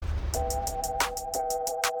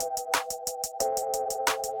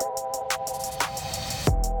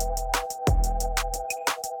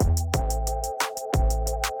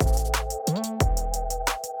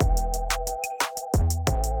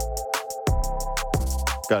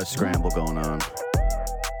Got a scramble going on.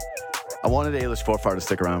 I wanted Ailish Forfar to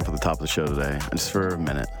stick around for the top of the show today, just for a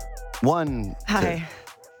minute. Hi.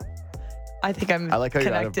 I think I'm I like how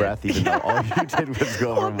connected. you're out of breath, even though all you did was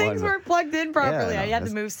go over Well, things weren't plugged in properly. I had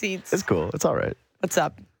to move seats. It's cool. It's all right. What's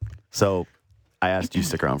up? So I asked you to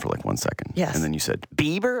stick around for like 1 second. Yes. And then you said,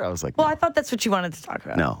 Bieber? I was like, Well, no. I thought that's what you wanted to talk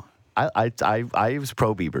about. No. I was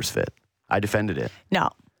pro Bieber's fit. I defended it. No.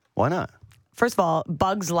 Why not? First of all,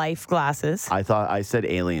 Bugs Life glasses. I said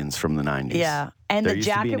aliens from the 90s. Yeah. And There the used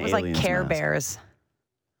to be jacket an was like aliens Care mask. Bears.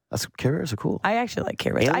 Care Bears are cool. I actually like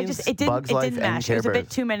Care Bears. Aliens, It Bugs Life, didn't and match. It Care was a bit Bears.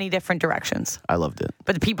 too many different directions. I loved it.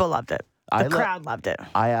 But the people loved it. The crowd loved it.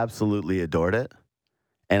 I absolutely adored it.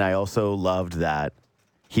 And I also loved that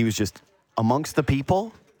he was just amongst the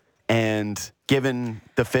people and giving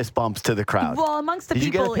the fist bumps to the crowd. Well, amongst the Did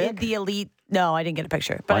you get a people in pic? the elite, no, I didn't get a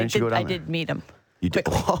picture. But Why didn't you go down I there? did meet him. You did.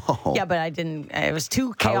 Whoa. Yeah, but I didn't. It was too How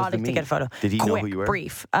was the chaotic to meet? get a photo. Did he know Quick, who you were?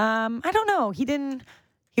 Brief. I don't know. He didn't.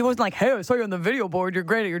 He wasn't like, hey, I saw you on the video board. You're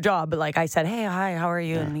great at your job. But like I said, hey, hi, how are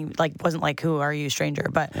you? And he like wasn't like, who are you, stranger?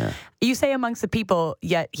 But you say amongst the people,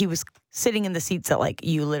 yet he was sitting in the seats that like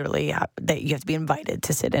you literally that you have to be invited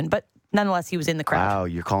to sit in. But nonetheless, he was in the crowd. Wow,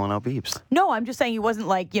 you're calling out beeps. No, I'm just saying he wasn't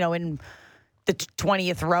like, in the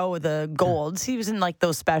 20th row of the golds. He was in like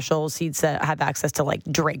those special seats that have access to like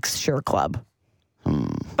Drake's Sure Club.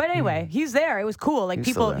 But anyway, he's there. It was cool. Like He's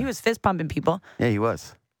still people, there. he was fist pumping people. Yeah, he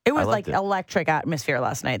was. It was I like loved it. electric atmosphere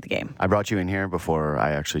last night at the game. I brought you in here before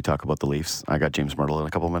I actually talk about the Leafs. I got James Myrtle in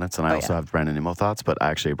a couple of minutes, and I also have Brandon Nimmo thoughts, but I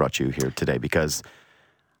actually brought you here today because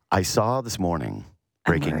I saw this morning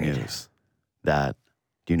breaking worried. news that,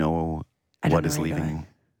 do you know I don't what know is where you're leaving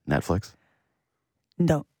Netflix?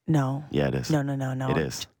 No. Yeah, it is. No. It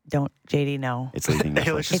is. Don't, JD, no. It's leaving Netflix.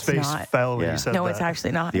 Ailish's It's face not. fell when Yeah. you said No, that. it's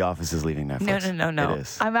actually not. The Office is leaving Netflix. No. It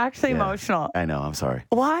is. I'm actually Yeah. emotional. I know. I'm sorry.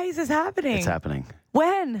 Why is this happening? It's happening.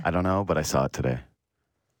 When? I don't know, but I saw it today.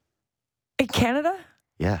 In Canada?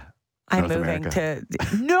 Yeah. I'm North moving America.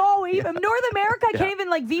 to no, even North America. I can't even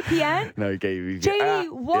like VPN. No, you JD,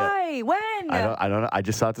 why? When? I don't know. I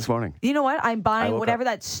just saw it this morning. You know what? I'm I buying woke whatever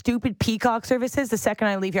that stupid Peacock service is. The second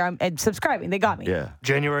I leave here, I'm subscribing. They got me. Yeah.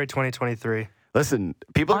 January 2023. Listen,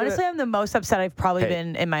 people are Honestly, I'm the most upset I've probably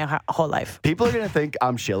been in my whole life. people are going to think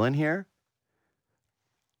I'm shilling here.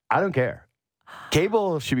 I don't care.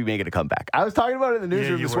 Cable should be making a comeback. I was talking about it in the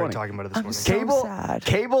newsroom you this were morning. talking about it this I'm morning. so Cable, sad.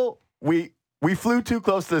 cable, we flew too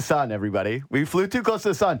close to the sun, everybody. We flew too close to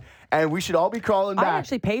the sun, and we should all be crawling I back.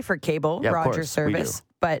 actually pay for cable, Yeah, of Rogers course, we service, do.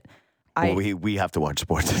 but well, we have to watch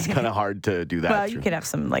sports. It's kind of hard to do that. well, you through. could have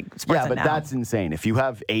some like sports Yeah, on but now. that's insane. If you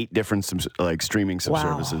have 8 different streaming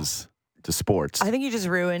services to sports. I think you just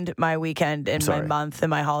ruined my weekend and my sorry. month and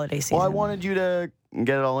my holiday season. Well, I wanted you to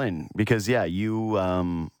get it all in because,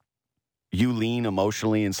 you lean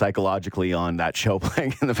emotionally and psychologically on that show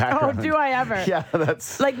playing in the Oh, background. do I ever? Yeah,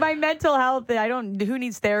 that's. Like my mental health, who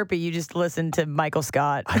needs therapy? You just listen to Michael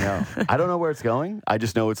Scott. I know. I don't know where it's going. I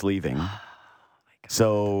just know it's leaving.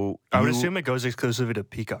 So I would assume it goes exclusively to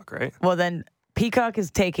Peacock, right? Well, then Peacock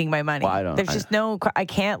is taking my money. Well, I don't- There's just I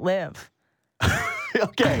can't live.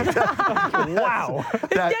 Okay. Wow. It's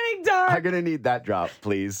getting dark. I'm gonna need that drop,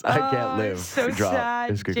 please. I can't live. So drop.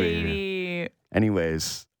 sad, It's good to hear. JD.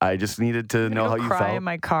 Anyways, I just needed to know how you cry felt. in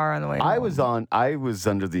my car on the way I home. was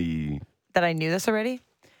under the. That I knew this already?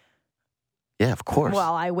 Yeah, of course.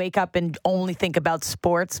 Well, I wake up and only think about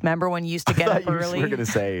sports. Remember when you used to get I up thought early? you were going to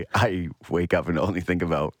say, I wake up and only think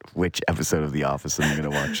about which episode of The Office I'm going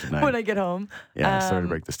to watch tonight. when I get home. Yeah, I'm sorry to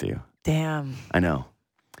break this to you. Damn. I know.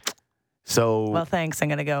 So, Well, thanks. I'm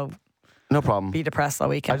going to go no problem. be depressed all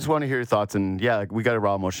I weekend. just want to hear your thoughts. And yeah, we got a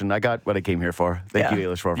raw emotion. I got what I came here for. Thank Yeah. you,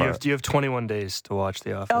 Ailish, for You have 21 days to watch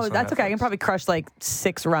The Office. Oh, on that's okay. I can Netflix. probably crush like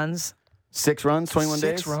 6 runs. 6 runs, 21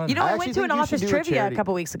 6 days. runs. You know, I actually went to think an you should office do a trivia a charity.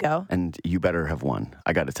 couple weeks ago. And you better have won.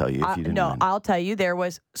 I got to tell you if you didn't No, win. I'll tell you.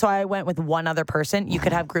 So I went with one other person. You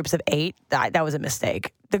could have groups of 8. That was a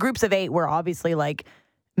mistake. The groups of 8 were obviously like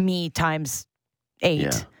me times 8.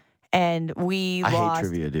 Yeah. And we I lost. hate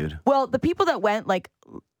trivia, dude. Well, the people that went like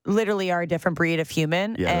literally are a different breed of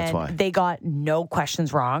human. Yeah, that's and why. they got no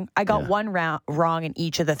questions wrong. I got Yeah. one round wrong in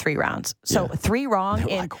each of the 3 rounds. So Yeah. 3 wrong They're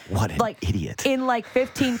in like, what an idiot. in like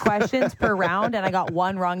 15 questions per round, and I got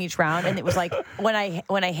 1 wrong each round. And it was like when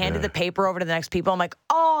I handed the paper over to the next people, I'm like,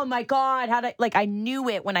 oh my God, I knew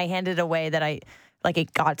it when I handed it away that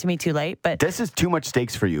it got to me too late. But This is too much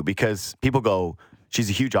stakes for you because people go, she's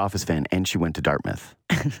a huge Office fan and she went to Dartmouth.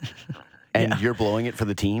 And you're blowing it for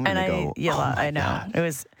the team. And they go, oh my I know God. it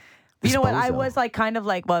was. You know what? I bozo. was like kind of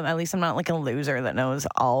like, well, at least I'm not like a loser that knows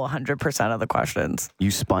all 100% of the questions. You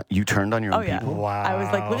turned on your own Oh, yeah. people? Wow. I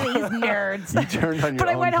was like, look at these nerds. You turned on your But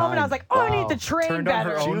I own went home and I kind. was like, oh, I need to train Turned on better.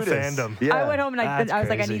 her own Judas. fandom. Yeah. I went home and I That's was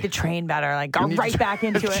like, I crazy. need to train better. Like, go You need right to back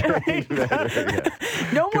into it.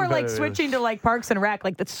 No more like Competitive. switching to like Parks and Rec.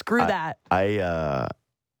 Like, screw that.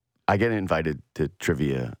 I get invited to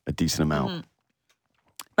trivia a decent amount.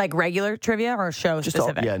 Like regular trivia or show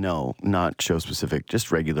specific? Not show specific,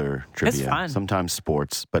 just regular trivia. fun. Sometimes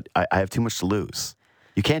sports, but I have too much to lose.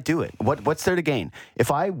 You can't do it. What's there to gain? If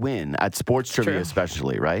I win at sports trivia, true.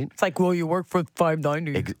 especially, right? It's like, well, you work for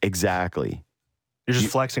 $5.90. Exactly. You're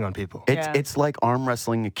just flexing on people. It's like arm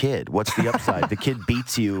wrestling a kid. What's the upside? The kid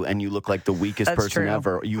beats you, and you look like the weakest That's person true.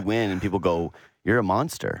 ever. You win, and people go, "You're a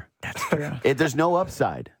monster." That's true. There's no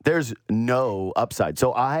upside. There's no upside.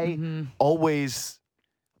 So I always.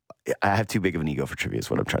 I have too big of an ego for trivia,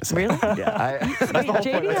 is what I'm trying to say. Really? Yeah. Wait,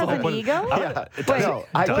 JD has an ego? Yeah. Wait, No,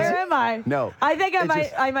 where am I? No. I think It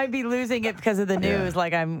just- I might be losing it because of the news.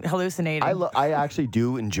 Like I'm hallucinating. I actually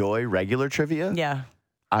do enjoy regular trivia. yeah.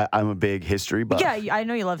 I'm a big history buff. Yeah, I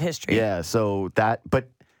know you love history. Yeah. So that, but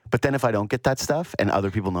then if I don't get that stuff and other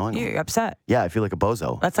people know it, You're upset. yeah, I feel like a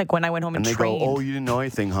bozo. That's like when I went home and, And they trained. go, "Oh, you didn't know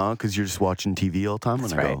anything, huh? Because you're just watching TV all the time."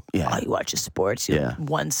 That's and I right. go, "Yeah, All you watch is sports. You're Yeah.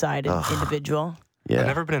 one-sided individual. yeah, I've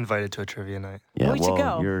never been invited to a trivia night. yeah." Where'd you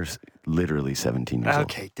go? You're literally 17 years old.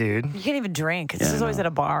 Okay, dude. You can't even drink. This Yeah, is I always know. at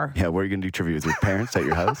a bar. Yeah, where are you gonna do trivia with your parents at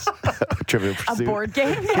your house? Trivia A pursuit. board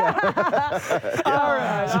game? All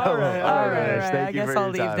right. All right. Thank I you guess for I'll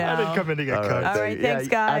your leave time. now. I didn't come in to get All cut. All right, thanks,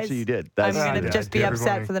 guys. Actually, you did. I'm That's going to Yeah, just be yeah, upset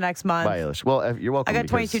everybody. for the next month. Bye, Eilish. Well, you're welcome. I got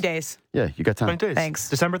 22 because- days. Yeah, you got time. 20 days. Thanks.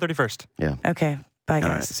 December 31st. Yeah. Okay. Bye, All guys.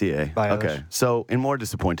 right. See ya. Bye, Okay. Eilish. So, in more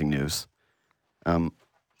disappointing news,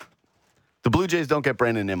 the Blue Jays don't get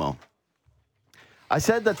Brandon Nimmo. I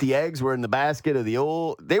said that the eggs were in the basket of the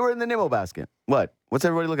old. They were in the Nimmo basket. What? What's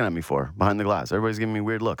everybody looking at me for behind the glass? Everybody's giving me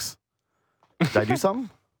weird looks. Did I do something?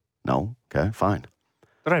 No. Okay. Fine.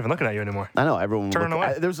 They're not even looking at you anymore. I know everyone. Turn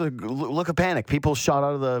away. There's a look of panic. People shot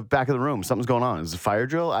out of the back of the room. Something's going on. Is it a fire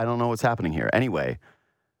drill? I don't know what's happening here. Anyway,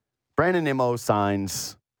 Brandon Nimmo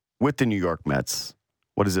signs with the New York Mets.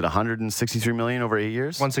 What is it? 163 million over 8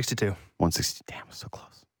 years. 162. 160. Damn, so close.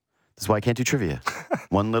 That's why I can't do trivia.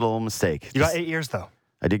 One little mistake. You got 8 years, though.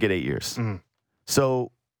 I did get 8 years. Mhm.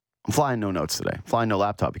 So I'm flying no notes today. Flying no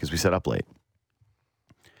laptop because we set up late.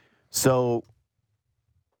 So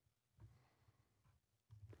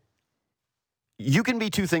you can be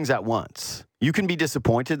two things at once. You can be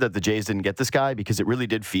disappointed that the Jays didn't get this guy because it really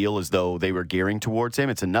did feel as though they were gearing towards him.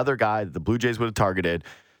 It's another guy that the Blue Jays would have targeted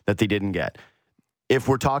that they didn't get. If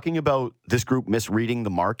we're talking about this group misreading the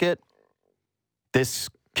market, this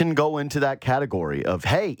can go into that category of,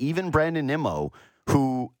 hey, even Brandon Nimmo,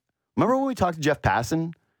 who, remember when we talked to Jeff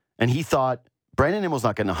Passan and he thought Brandon Nimmo's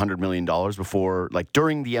not getting $100 million before, like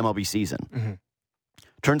during the MLB season. Mm-hmm.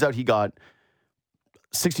 Turns out he got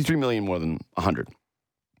 63 million more than 100.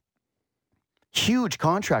 Huge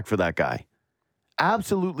contract for that guy.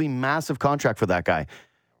 Absolutely massive contract for that guy.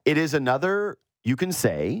 It is another, you can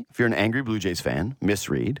say, if you're an angry Blue Jays fan,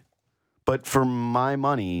 misread. But for my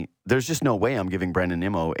money, there's just no way I'm giving Brandon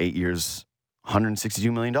Nimmo 8 years,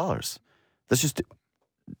 $162 million.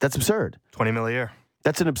 That's absurd. 20 mil a year.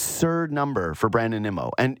 That's an absurd number for Brandon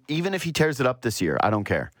Nimmo. And even if he tears it up this year, I don't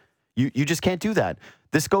care. You just can't do that.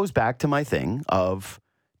 This goes back to my thing of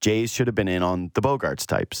Jays should have been in on the Bogarts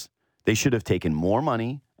types. They should have taken more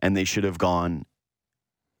money and they should have gone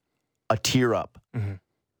a tier up. Mm-hmm.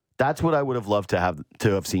 That's what I would have loved to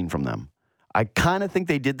have seen from them. I kind of think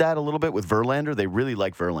they did that a little bit with Verlander. They really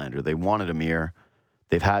like Verlander. They wanted Amir.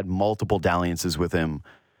 They've had multiple dalliances with him.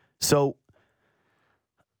 So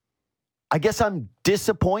I guess I'm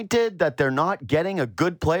disappointed that they're not getting a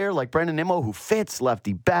good player like Brandon Nimmo who fits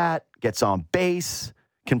lefty bat, gets on base,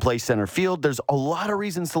 can play center field. There's a lot of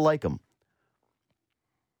reasons to like him.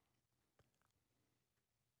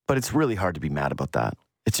 But it's really hard to be mad about that.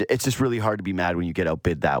 It's just really hard to be mad when you get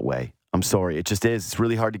outbid that way. I'm sorry. It just is. It's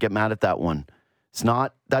really hard to get mad at that one. It's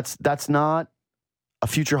not, that's not a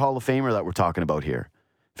future Hall of Famer that we're talking about here.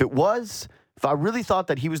 If it was, if I really thought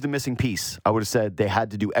that he was the missing piece, I would have said they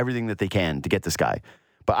had to do everything that they can to get this guy.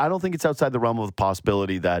 But I don't think it's outside the realm of the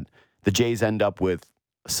possibility that the Jays end up with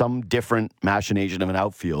some different machination of an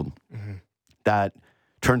outfield that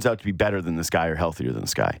turns out to be better than this guy or healthier than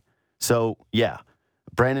this guy. So, yeah,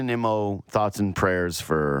 Brandon Nimmo, thoughts and prayers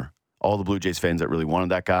for all the Blue Jays fans that really wanted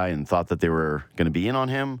that guy and thought that they were going to be in on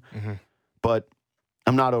him. Mm-hmm. But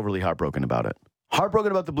I'm not overly heartbroken about it.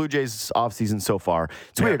 Heartbroken about the Blue Jays offseason so far.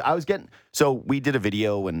 It's weird. So we did a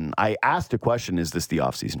video and I asked a question, is this the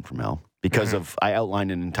offseason for Mel? Because I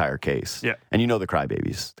outlined an entire case. Yeah. And you know the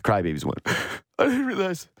crybabies. The crybabies went, I didn't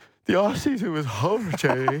realize the offseason was over,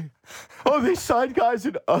 JD. Oh, they signed guys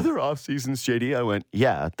in other offseasons, JD. I went,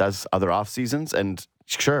 yeah, that's other offseasons. And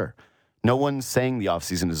sure, no one's saying the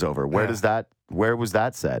offseason is over. Where was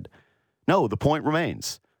that said? No, the point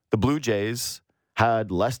remains. The Blue Jays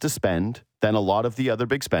had less to spend than a lot of the other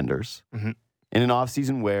big spenders in an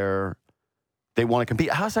offseason where they want to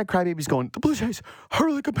compete. How's that crybabies going, the Blue Jays are a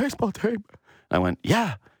really good baseball team? I went,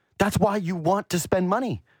 yeah, that's why you want to spend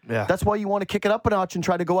money. Yeah. That's why you want to kick it up a notch and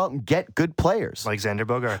try to go out and get good players. Like Xander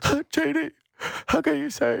Bogaerts. JD, how can you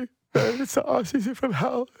say that it's the offseason from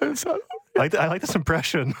hell? It's not over. I like this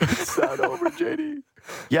impression. It's not over, JD.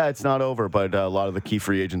 Yeah, it's not over, but a lot of the key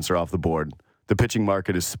free agents are off the board. The pitching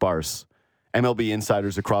market is sparse. MLB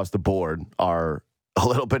insiders across the board are a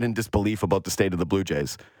little bit in disbelief about the state of the Blue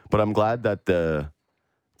Jays. But I'm glad that the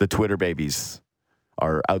Twitter babies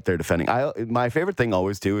are out there defending. My favorite thing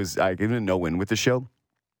always, too, is I get a no-win with the show,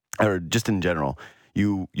 or just in general.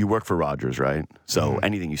 You work for Rogers, right? So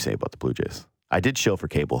anything you say about the Blue Jays. I did shill for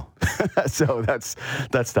Cable. So that's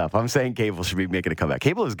tough. I'm saying Cable should be making a comeback.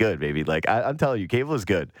 Cable is good, baby. Like, I'm telling you, Cable is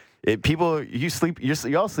good.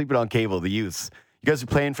 You're all sleeping on Cable, the youths. You guys are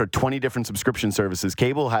paying for 20 different subscription services.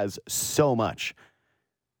 Cable has so much.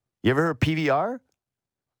 You ever heard PVR?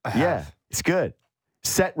 Yeah, it's good.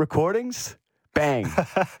 Set recordings? Bang.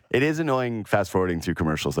 It is annoying fast forwarding through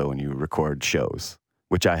commercials, though, when you record shows,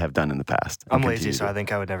 which I have done in the past. I'm lazy, so I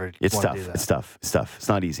think I would never It's want tough. to do that. It's tough. It's tough. It's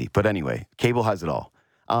not easy. But anyway, Cable has it all.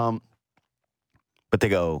 But they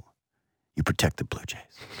go, you protect the Blue Jays.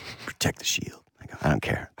 Protect the Shield. I go, I don't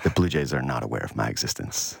care. The Blue Jays are not aware of my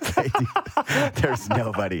existence. There's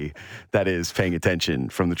nobody that is paying attention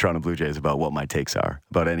from the Toronto Blue Jays about what my takes are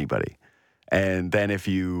about anybody. And then if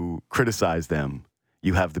you criticize them,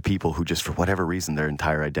 you have the people who just, for whatever reason, their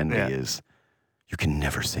entire identity is, you can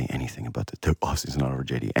never say anything about the offseason not over,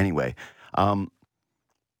 JD. Anyway,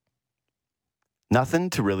 nothing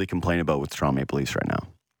to really complain about with Toronto Maple Leafs right now.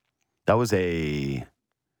 That was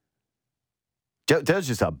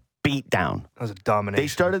just a beat down. That was a domination. They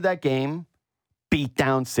started that game, beat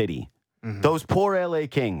down city. Those poor LA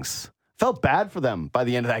Kings. Felt bad for them by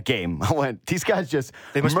the end of that game. I went, these guys just...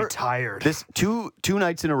 They must be tired. This two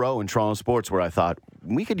nights in a row in Toronto sports where I thought,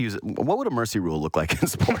 we could use it. What would a mercy rule look like in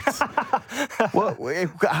sports?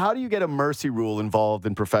 How do you get a mercy rule involved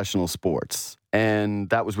in professional sports? And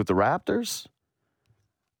that was with the Raptors.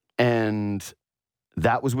 And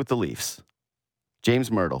that was with the Leafs.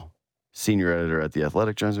 James Myrtle, senior editor at The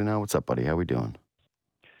Athletic, joins me now. What's up, buddy? How we doing?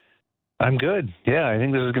 I'm good. Yeah, I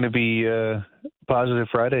think this is going to be a positive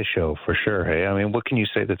Friday show for sure. Hey, I mean, what can you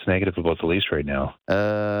say that's negative about the Leafs right now?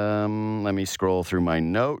 Let me scroll through my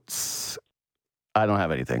notes. I don't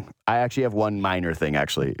have anything. I actually have one minor thing,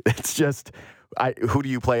 actually. It's just, who do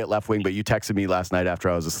you play at left wing? But you texted me last night after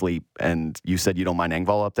I was asleep, and you said you don't mind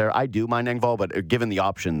Engvall up there. I do mind Engvall, but given the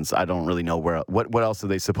options, I don't really know what else are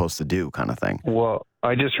they supposed to do kind of thing. Well,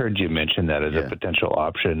 I just heard you mention that as a potential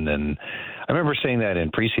option, and I remember saying that in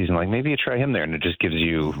preseason, like maybe you try him there, and it just gives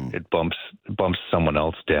you, it bumps someone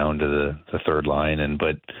else down to the third line.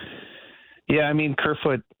 But yeah, I mean,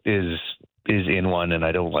 Kerfoot is in one, and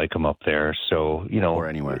I don't like him up there. So, or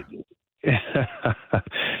anywhere.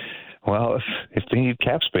 Well, if they need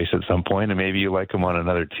cap space at some point, and maybe you like him on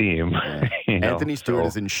another team. Yeah. Anthony Stewart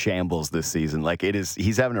is in shambles this season. Like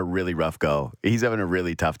he's having a really rough go. He's having a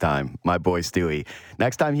really tough time. My boy Stewie.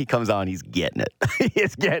 Next time he comes on, he's getting it.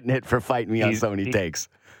 He's getting it for fighting me on so many takes.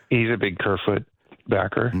 He's a big Kerfoot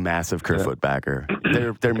backer. Massive Kerfoot backer.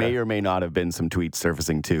 There may or may not have been some tweets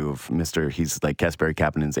surfacing too of he's like Kasperi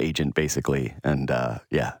Kapanen's agent basically. And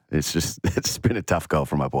it's been a tough go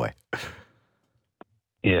for my boy.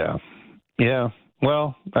 Yeah.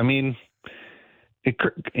 Well, I mean,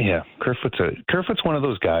 Kerfoot's one of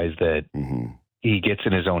those guys that he gets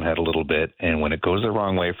in his own head a little bit, and when it goes the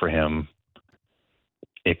wrong way for him,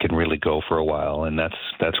 it can really go for a while, and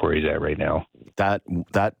that's where he's at right now. That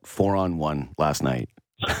 4-on-1 last night.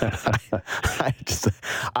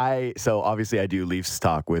 So obviously I do Leafs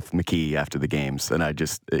talk with McKee after the games, and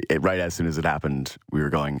right as soon as it happened, we were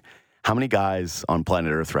going, how many guys on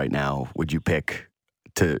planet Earth right now would you pick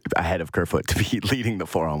ahead of Kerfoot to be leading the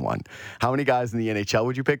 4-on-1? How many guys in the NHL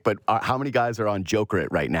would you pick? But how many guys are on Joker It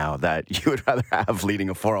right now that you would rather have leading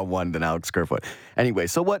a 4-on-1 than Alex Kerfoot? Anyway,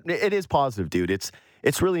 so it is positive, dude.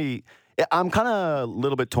 It's really, I'm kind of a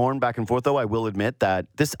little bit torn back and forth, though. I will admit that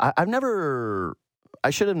I've never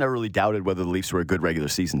should have never really doubted whether the Leafs were a good regular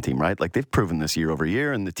season team, right? Like, they've proven this year over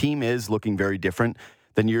year, and the team is looking very different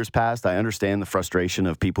than years past. I understand the frustration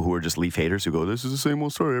of people who are just Leaf haters who go, this is the same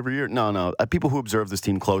old story every year. No. People who observe this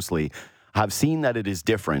team closely have seen that it is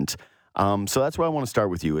different. So that's where I want to start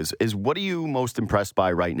with you is what are you most impressed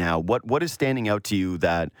by right now? What is standing out to you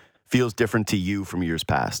that feels different to you from years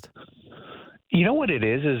past? You know what it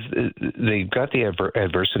is they've got the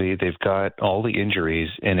adversity, they've got all the injuries,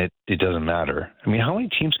 and it doesn't matter. I mean, how many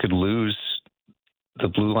teams could lose the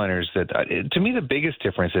blue liners that, to me, the biggest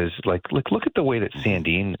difference is like look at the way that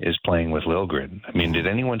Sandin is playing with Liljegren. I mean, did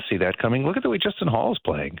anyone see that coming? Look at the way Justin Hall is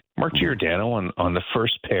playing. Mark Giordano on the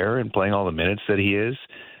first pair and playing all the minutes that he is.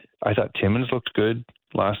 I thought Timmins looked good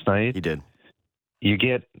last night. He did. You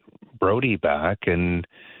get Brody back and,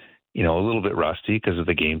 you know, a little bit rusty because of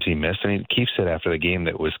the games he missed. I mean, Keefe said after the game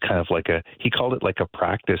that was kind of like he called it like a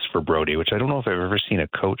practice for Brody, which I don't know if I've ever seen a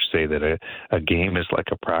coach say that a game is like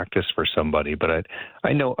a practice for somebody, but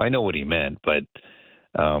I know what he meant. But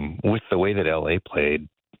with the way that LA played,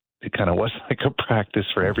 it kind of was like a practice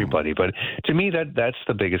for everybody. But to me, that's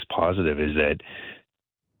the biggest positive is that,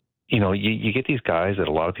 you know, you get these guys that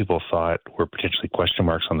a lot of people thought were potentially question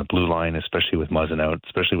marks on the blue line, especially with Muzzin out,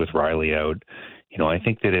 especially with Riley out. You know, I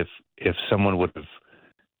think that if someone would have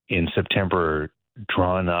in September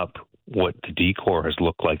drawn up what the D-Corps has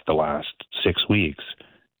looked like the last 6 weeks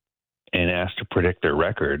and asked to predict their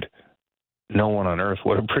record, no one on earth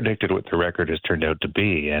would have predicted what the record has turned out to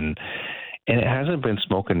be. And it hasn't been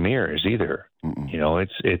smoke and mirrors either. You know,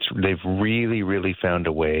 they've really, really found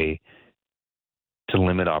a way to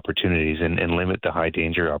limit opportunities and limit the high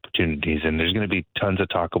danger opportunities. And there's going to be tons of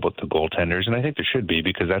talk about the goaltenders. And I think there should be,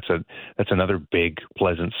 because that's another big,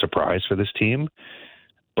 pleasant surprise for this team.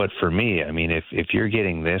 But for me, I mean, if you're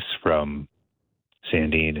getting this from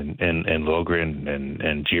Sandin and Liljegren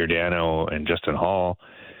and Giordano and Justin Hall,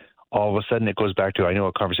 all of a sudden it goes back to, I know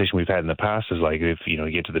a conversation we've had in the past is like, if you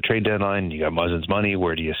get to the trade deadline, you got Muzzin's money,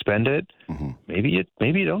 where do you spend it? Maybe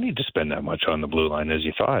you don't need to spend that much on the blue line as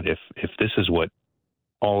you thought, if this is what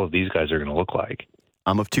all of these guys are going to look like.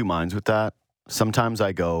 I'm of two minds with that. Sometimes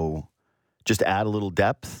I go, just add a little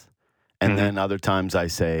depth. And then other times I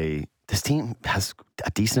say, this team has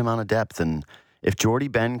a decent amount of depth. And if Jordy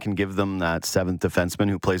Ben can give them that seventh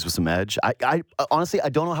defenseman who plays with some edge, I honestly, I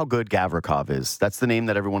don't know how good Gavrikov is. That's the name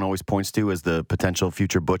that everyone always points to as the potential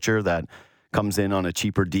future butcher that comes in on a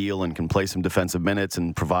cheaper deal and can play some defensive minutes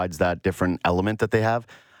and provides that different element that they have.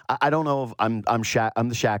 I don't know if I'm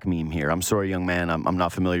the Shaq meme here. I'm sorry, young man. I'm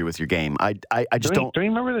not familiar with your game. I just don't. Do you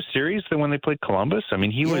remember the series when they played Columbus? I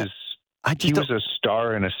mean, he was a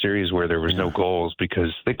star in a series where there was no goals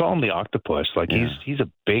because they call him the octopus. Like he's a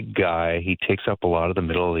big guy. He takes up a lot of the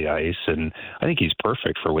middle of the ice, and I think he's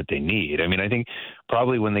perfect for what they need. I mean, I think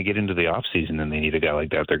probably when they get into the off season and they need a guy like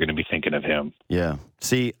that, they're going to be thinking of him. Yeah.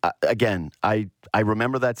 See, again, I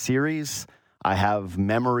remember that series. I have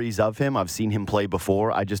memories of him. I've seen him play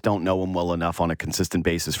before. I just don't know him well enough on a consistent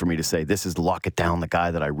basis for me to say, this is lock it down, the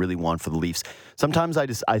guy that I really want for the Leafs. Sometimes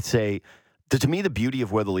I say, to me, the beauty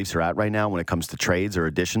of where the Leafs are at right now when it comes to trades or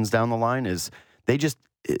additions down the line is they just,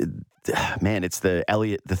 man, it's the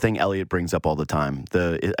thing Elliot brings up all the time.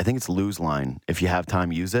 I think it's lose line. If you have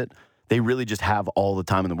time, use it. They really just have all the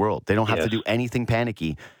time in the world. They don't have to do anything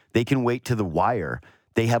panicky. They can wait to the wire.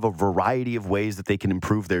 They have a variety of ways that they can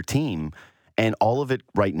improve their team. And all of it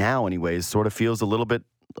right now, anyways, sort of feels a little bit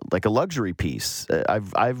like a luxury piece.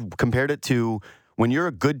 I've compared it to when you're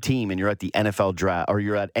a good team and you're at the NFL draft or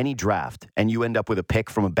you're at any draft and you end up with a pick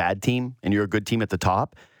from a bad team and you're a good team at the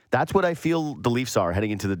top. That's what I feel the Leafs are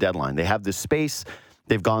heading into the deadline. They have this space.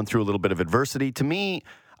 They've gone through a little bit of adversity. To me,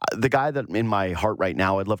 the guy that in my heart right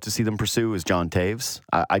now I'd love to see them pursue is John Taves.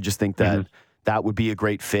 I just think that that would be a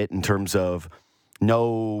great fit in terms of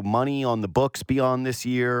no money on the books beyond this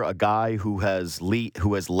year, a guy who has led,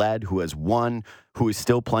 who has won, who is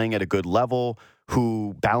still playing at a good level,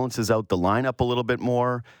 who balances out the lineup a little bit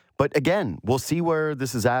more. But again, we'll see where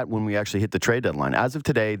this is at when we actually hit the trade deadline. As of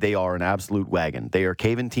today, they are an absolute wagon. They are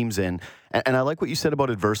caving teams in. And I like what you said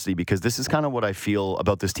about adversity, because this is kind of what I feel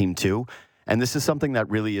about this team too. And this is something that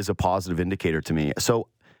really is a positive indicator to me. So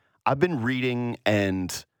I've been reading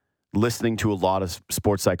and listening to a lot of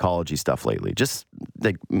sports psychology stuff lately, just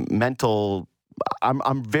like mental.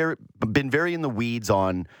 Been very in the weeds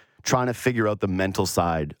on trying to figure out the mental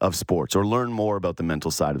side of sports or learn more about the mental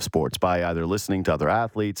side of sports by either listening to other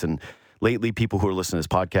athletes. And lately, people who are listening to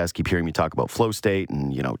this podcast keep hearing me talk about flow state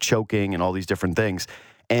and, choking and all these different things.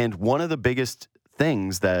 And one of the biggest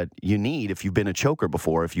things that you need if you've been a choker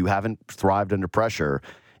before, if you haven't thrived under pressure,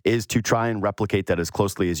 is to try and replicate that as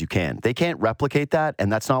closely as you can. They can't replicate that,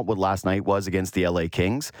 and that's not what last night was against the LA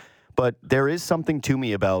Kings. But there is something to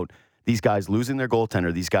me about these guys losing their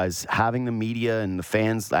goaltender, these guys having the media and the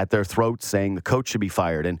fans at their throats saying the coach should be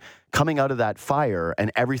fired, and coming out of that fire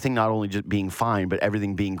and everything not only just being fine, but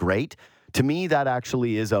everything being great. To me, that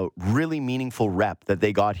actually is a really meaningful rep that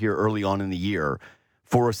they got here early on in the year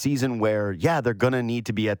for a season where, they're going to need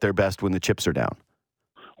to be at their best when the chips are down.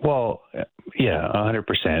 Well, yeah, 100%.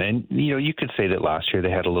 And, you could say that last year they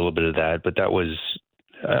had a little bit of that, but that was,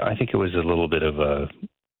 I think it was a little bit of a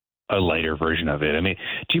lighter version of it. I mean,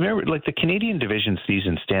 do you remember, the Canadian division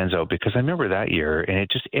season stands out because I remember that year, and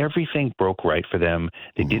everything broke right for them.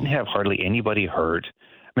 They didn't have hardly anybody hurt.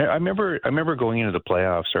 I remember going into the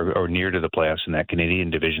playoffs or near to the playoffs in that Canadian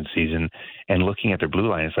division season and looking at their blue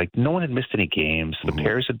line. It's like no one had missed any games. The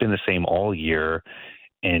pairs had been the same all year,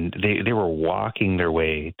 and they were walking their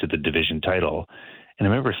way to the division title. And I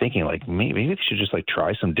remember thinking, maybe they should just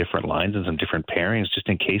try some different lines and some different pairings just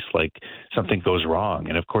in case something goes wrong.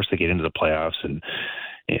 And of course, they get into the playoffs and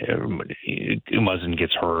Muzzin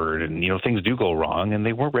gets hurt, and things do go wrong, and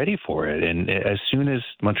they weren't ready for it. And as soon as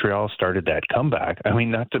Montreal started that comeback, I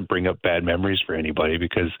mean, not to bring up bad memories for anybody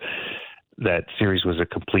because that series was a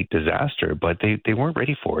complete disaster, but they weren't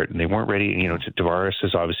ready for it, and they weren't ready.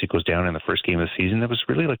 Tavares obviously goes down in the first game of the season. That was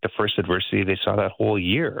really the first adversity they saw that whole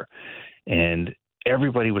year, and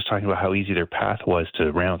everybody was talking about how easy their path was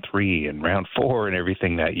to round 3 and round 4 and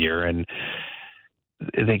everything that year, and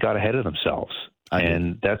they got ahead of themselves. I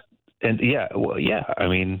mean, it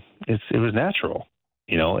was natural,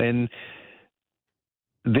 and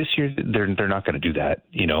this year they're not going to do that.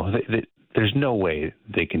 There's no way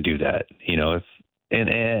they can do that,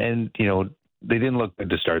 and they didn't look good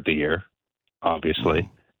to start the year, obviously.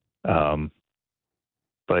 But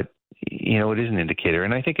it is an indicator.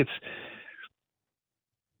 And I think it's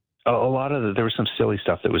a lot of there was some silly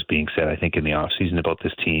stuff that was being said, I think, in the off season about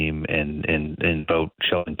this team and about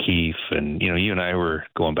Sheldon Keefe. And, you and I were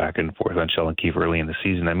going back and forth on Sheldon Keefe early in the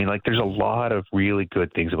season. I mean, there's a lot of really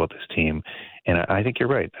good things about this team. And I think you're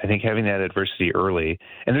right. I think having that adversity early,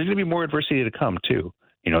 and there's going to be more adversity to come too.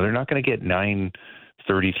 They're not going to get 9-33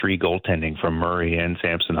 goaltending from Murray and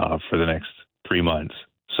Samsonov for the next 3 months.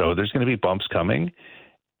 So there's going to be bumps coming,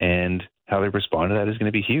 and how they respond to that is going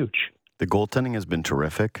to be huge. The goaltending has been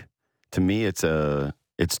terrific. To me, it's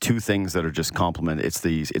two things that are just complement. It's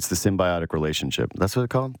the symbiotic relationship. That's what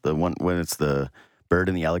it's called. The one when it's the bird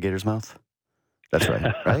in the alligator's mouth. That's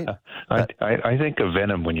right, right? I think of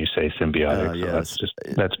venom when you say symbiotic. Yeah, so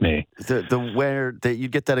that's me. You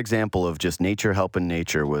get that example of just nature helping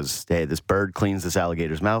nature was, hey, this bird cleans this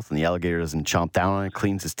alligator's mouth, and the alligator doesn't chomp down on it,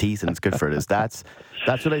 cleans his teeth, and it's good for it. That's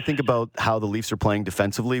what I think about how the Leafs are playing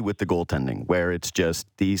defensively with the goaltending, where it's just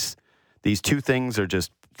these two things are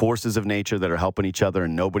just forces of nature that are helping each other,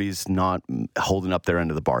 and nobody's not holding up their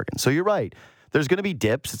end of the bargain. So you're right. There's going to be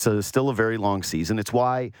dips. It's still a very long season. It's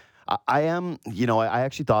why I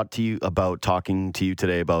actually thought about talking to you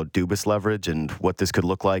today about Dubas leverage and what this could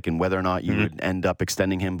look like and whether or not you would end up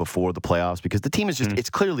extending him before the playoffs, because the team is just, it's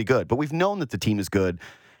clearly good, but we've known that the team is good.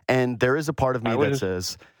 And there is a part of me that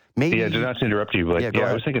says, maybe. Yeah, do not to interrupt you, but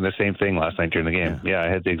I was thinking the same thing last night during the game. Yeah, I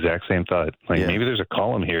had the exact same thought. Maybe there's a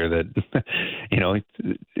column here that,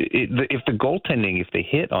 if the goaltending, if they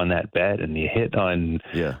hit on that bet and you hit on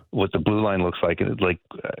what the blue line looks like,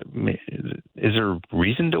 is there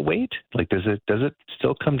reason to wait? Does it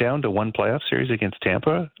still come down to one playoff series against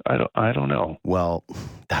Tampa? I don't know. Well,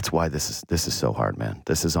 that's why this is so hard, man.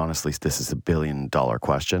 This is $1 billion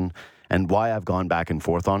question, and why I've gone back and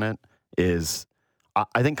forth on it is,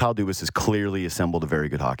 I think Kyle Dubas has clearly assembled a very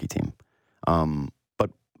good hockey team. But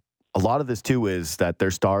a lot of this, too, is that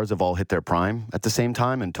their stars have all hit their prime at the same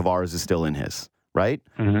time, and Tavares is still in his, right?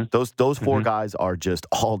 Mm-hmm. Those four guys are just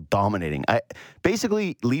all dominating.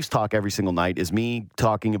 Basically, Leafs talk every single night is me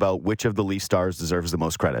talking about which of the Leafs stars deserves the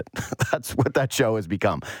most credit. That's what that show has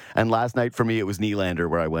become. And last night, for me, it was Nylander,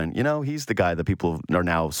 where I went, he's the guy that people are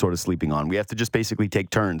now sort of sleeping on. We have to just basically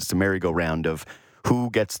take turns to merry-go-round of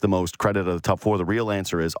who gets the most credit of the top four. The real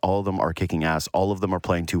answer is all of them are kicking ass. All of them are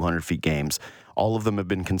playing 200-feet games. All of them have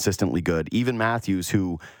been consistently good. Even Matthews,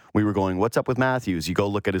 who we were going, what's up with Matthews? You go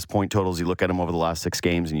look at his point totals. You look at him over the last 6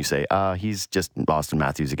 games, and you say, he's just Austin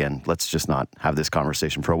Matthews again. Let's just not have this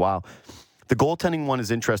conversation for a while. The goaltending one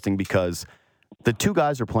is interesting because the two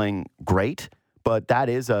guys are playing great, but that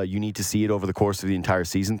is you need to see it over the course of the entire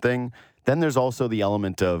season thing. Then there's also the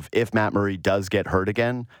element of, if Matt Murray does get hurt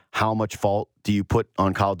again, how much fault do you put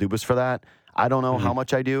on Kyle Dubas for that? I don't know how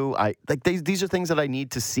much I do. These are things that I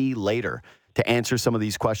need to see later to answer some of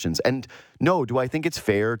these questions. And no, do I think it's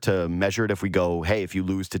fair to measure it if we go, hey, if you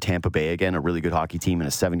lose to Tampa Bay again, a really good hockey team in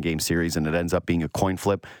a 7-game series, and it ends up being a coin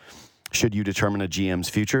flip, should you determine a GM's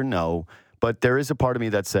future? No. But there is a part of me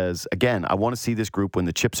that says, again, I want to see this group when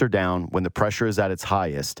the chips are down, when the pressure is at its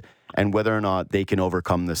highest, and whether or not they can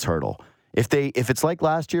overcome this hurdle. If it's like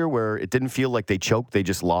last year where it didn't feel like they choked, they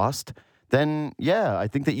just lost, then yeah, I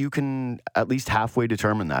think that you can at least halfway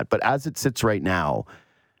determine that. But as it sits right now,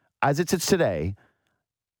 as it sits today,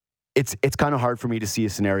 it's kind of hard for me to see a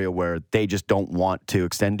scenario where they just don't want to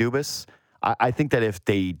extend Dubas. I think that if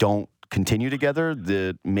they don't continue together,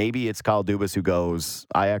 maybe it's Kyle Dubas who goes,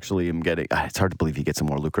 I actually am getting, it's hard to believe he gets a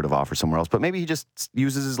more lucrative offer somewhere else, but maybe he just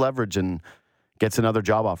uses his leverage and gets another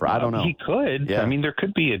job offer. I don't know. He could. Yeah. I mean, there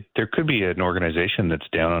could be an organization that's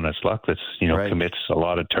down on its luck that's, Right. commits a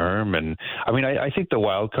lot of term. And I mean, I think the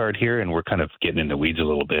wild card here, and we're kind of getting in the weeds a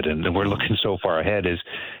little bit, and we're looking so far ahead, is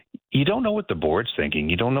you don't know what the board's thinking.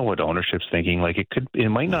 You don't know what ownership's thinking. Like it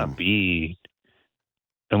might not be,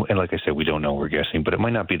 and like I said, we don't know, we're guessing, but it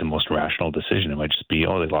might not be the most rational decision. It might just be,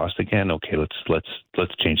 they lost again. Okay,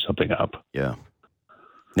 let's change something up. Yeah.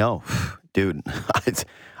 No, dude.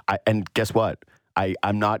 And guess what?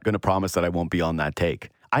 I'm not going to promise that I won't be on that take.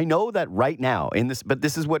 I know that right now but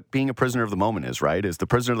this is what being a prisoner of the moment is, right? Is the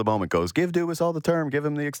prisoner of the moment goes, give Dubas all the term, give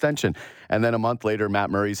him the extension. And then a month later, Matt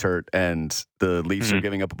Murray's hurt and the Leafs are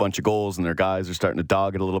giving up a bunch of goals and their guys are starting to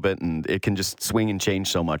dog it a little bit and it can just swing and change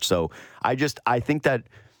so much. So I think that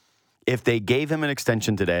if they gave him an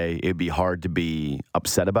extension today, it'd be hard to be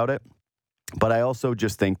upset about it. But I also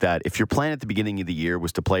just think that if your plan at the beginning of the year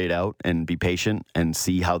was to play it out and be patient and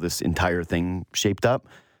see how this entire thing shaped up,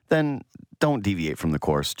 then don't deviate from the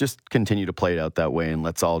course. Just continue to play it out that way and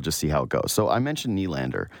let's all just see how it goes. So I mentioned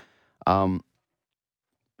Nylander.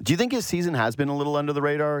 Do you think his season has been a little under the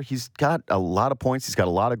radar? He's got a lot of points. He's got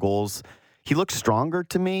a lot of goals. He looks stronger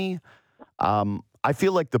to me. I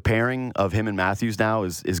feel like the pairing of him and Matthews now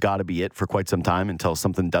is got to be it for quite some time until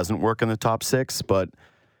something doesn't work in the top six. But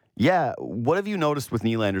yeah, what have you noticed with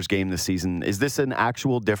Nylander's game this season? Is this an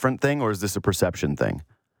actual different thing or is this a perception thing?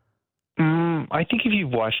 I think if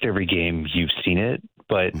you've watched every game, you've seen it.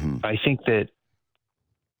 But I think that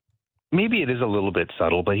maybe it is a little bit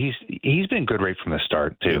subtle, but he's been good right from the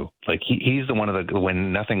start too. Like he's the one of the,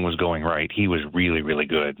 when nothing was going right, he was really, really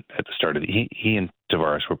good at the start of he and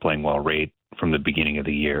Tavares were playing well right from the beginning of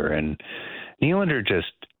the year. And Nylander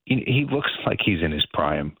he looks like he's in his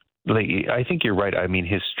prime. Like, I think you're right. I mean,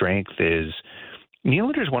 his strength is,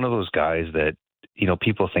 Nylander's one of those guys that,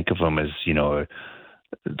 people think of him as, a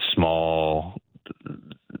small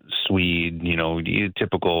Swede,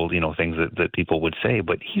 typical, things that people would say,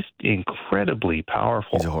 but he's incredibly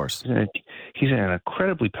powerful. He's a horse. He's an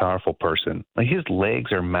incredibly powerful person. Like his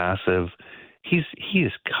legs are massive. He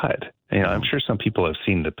is cut. I'm sure some people have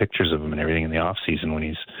seen the pictures of him and everything in the off season when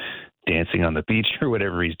he's dancing on the beach or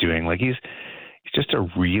whatever he's doing. Like he's just a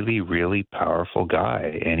really, really powerful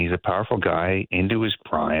guy, and he's a powerful guy into his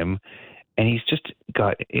prime. And he's just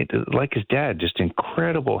got, like his dad, just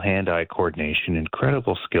incredible hand-eye coordination,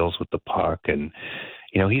 incredible skills with the puck. And,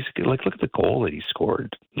 he's like, look at the goal that he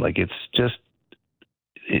scored. Like, it's just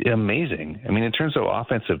amazing. I mean, in terms of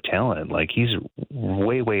offensive talent, like he's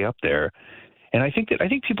way, way up there. And I think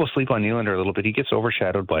people sleep on Nylander a little bit. He gets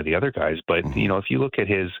overshadowed by the other guys. But, if you look at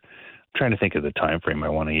I'm trying to think of the time frame I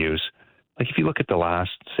want to use. Like if you look at the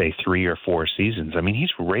last, say, 3 or 4 seasons, I mean, he's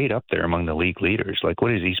right up there among the league leaders. Like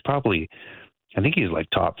what is he's probably, I think he's like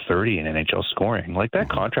top 30 in NHL scoring. Like that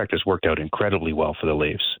contract has worked out incredibly well for the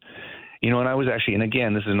Leafs. And I was actually, and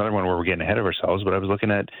again, this is another one where we're getting ahead of ourselves, but I was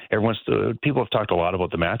looking at people have talked a lot about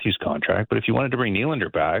the Matthews contract, but if you wanted to bring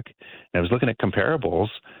Nylander back, and I was looking at comparables,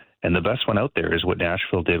 and the best one out there is what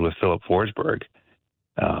Nashville did with Philip Forsberg.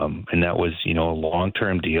 And that was, a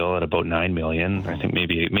long-term deal at about $9 million. I think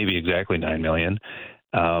maybe exactly $9 million.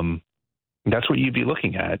 That's what you'd be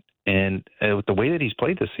looking at. And with the way that he's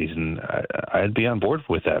played this season, I'd be on board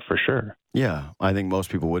with that for sure. Yeah, I think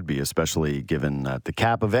most people would be, especially given that the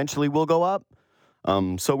cap eventually will go up.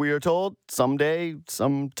 So we are told someday,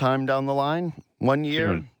 sometime down the line, 1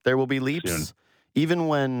 year, there will be leaps. Soon. Even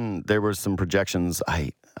when there were some projections,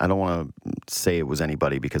 I don't want to say it was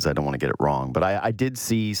anybody because I don't want to get it wrong, but I did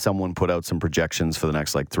see someone put out some projections for the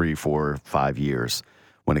next 3, 4, 5 years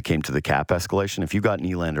when it came to the cap escalation. If you got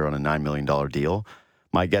Nylander on a $9 million deal,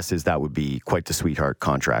 my guess is that would be quite the sweetheart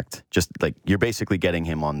contract. Just like you're basically getting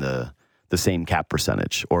him on the same cap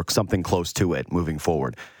percentage or something close to it moving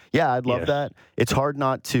forward. Yeah, I'd love that. It's hard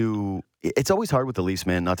not to. It's always hard with the Leafs,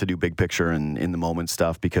 man, not to do big picture and in the moment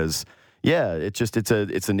stuff because. Yeah,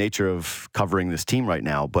 it's a nature of covering this team right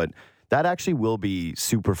now. But That actually will be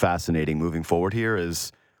super fascinating moving forward here,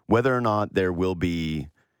 is whether or not there will be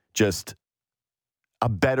just a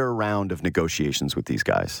better round of negotiations with these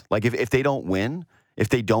guys. Like if they don't win, if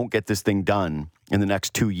they don't get this thing done in the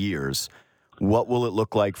next 2 years, what will it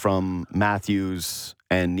look like from Matthews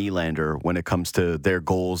and Nylander when it comes to their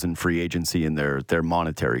goals in free agency and their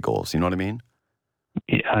monetary goals? You know what I mean?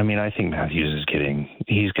 Yeah, I mean, I think Matthews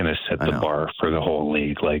he's going to set the bar for the whole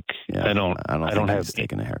league. Like, Yeah, I don't have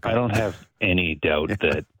taking a haircut. I don't have any doubt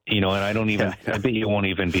that, and I don't even, I bet it won't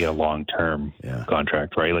even be a long-term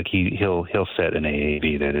contract, right? Like he'll set an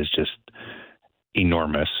AAV that is just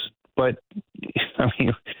enormous. But I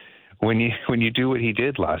mean, when you do what he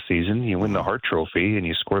did last season, you win the Hart Trophy and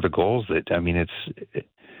you score the goals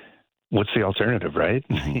what's the alternative, right?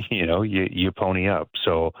 You pony up.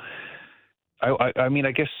 So, I mean,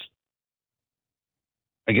 I guess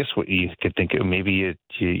what you could think of, maybe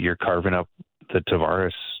you're carving up the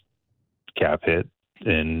Tavares cap hit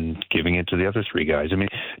and giving it to the other three guys. I mean,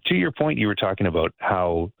 to your point, you were talking about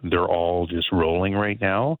how they're all just rolling right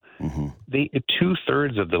now. Mm-hmm.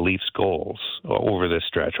 2/3 of the Leafs' goals over this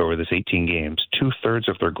stretch, over this 18 games, 2/3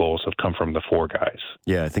 of their goals have come from the four guys.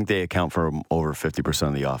 Yeah, I think they account for over 50%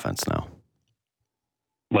 of the offense now.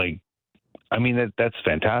 Like, I mean, that's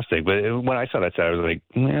fantastic. But when I saw that stat, I was like,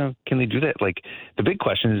 can they do that? Like, the big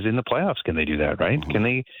question is in the playoffs, can they do that, right?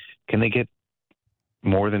 Mm-hmm. Can they get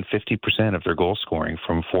more than 50% of their goal scoring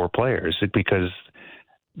from four players? Because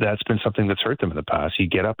that's been something that's hurt them in the past. You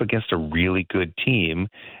get up against a really good team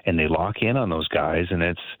and they lock in on those guys, and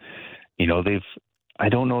it's, I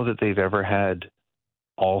don't know that they've ever had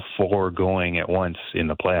all four going at once in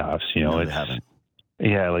the playoffs. No, they haven't.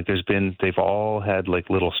 Yeah, like they've all had like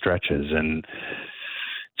little stretches, and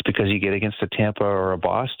it's because you get against a Tampa or a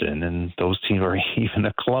Boston, and those teams, or even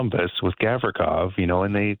a Columbus with Gavrikov,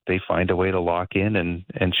 and they find a way to lock in and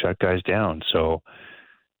shut guys down. So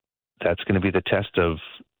that's going to be the test of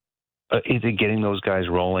getting those guys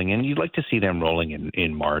rolling, and you'd like to see them rolling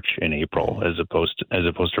in March and April as opposed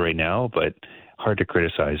to right now, but hard to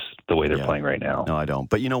criticize the way they're playing right now. No, I don't.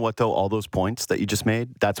 But you know what, though? All those points that you just made,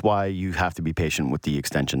 that's why you have to be patient with the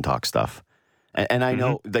extension talk stuff. And I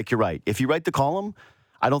know, like, you're right. If you write the column,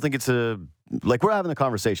 I don't think it's we're having a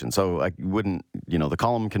conversation, so I wouldn't, the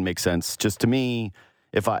column can make sense. Just to me,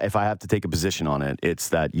 if I have to take a position on it, it's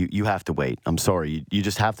that you have to wait. I'm sorry. You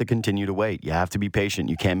just have to continue to wait. You have to be patient.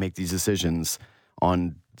 You can't make these decisions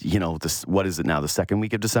on, this, what is it now, the second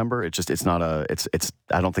week of December?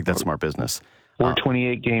 I don't think that's smart business. We're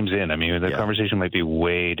 28 games in. I mean, the conversation might be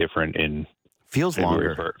way different in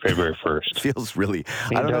February 1st. Feels really.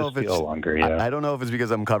 I don't know if it's longer. Yeah. I don't know if it's because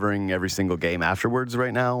I'm covering every single game afterwards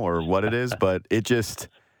right now or what it is, but it just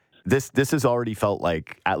this has already felt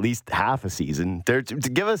like at least half a season. To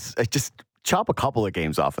give us just chop a couple of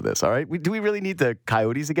games off of this. All right, do we really need the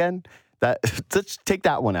Coyotes again? Let's take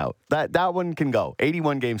that one out. That one can go.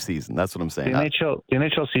 81 game season. That's what I'm saying. The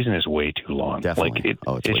NHL season is way too long. Definitely.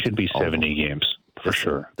 Like it should be 70 games for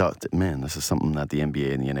sure. Man, this is something that the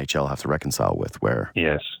NBA and the NHL have to reconcile with, where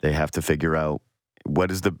yes, they have to figure out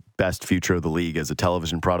what is the best future of the league as a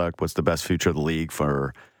television product. What's the best future of the league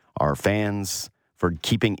for our fans, for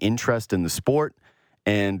keeping interest in the sport.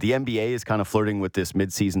 And the NBA is kind of flirting with this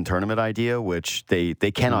midseason tournament idea, which they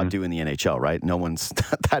cannot do in the NHL, right?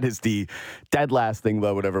 That is the dead last thing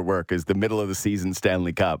that would ever work, is the middle of the season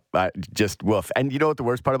Stanley Cup. Just woof. And you know what the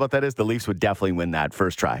worst part about that is? The Leafs would definitely win that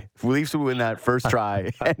first try. The Leafs would win that first try,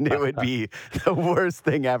 and it would be the worst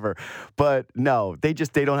thing ever. But no, they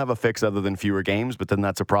don't have a fix other than fewer games, but then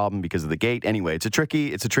that's a problem because of the gate. Anyway, it's a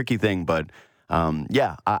tricky thing, but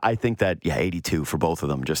I think that, 82 for both of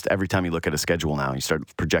them. Just every time you look at a schedule now, you start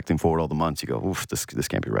projecting forward all the months, you go, oof, this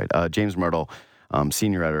can't be right. James Myrtle,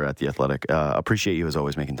 senior editor at The Athletic. Appreciate you as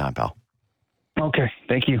always making time, pal. Okay.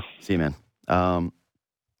 Thank you. See you, man.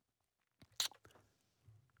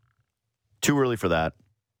 Too early for that.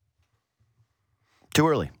 Too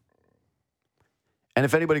early. And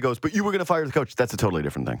if anybody goes, but you were going to fire the coach, that's a totally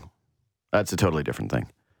different thing.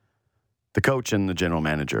 The coach and the general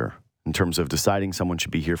manager, in terms of deciding someone should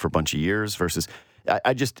be here for a bunch of years versus,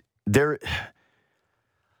 I don't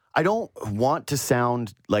want to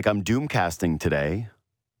sound like I'm doomcasting today.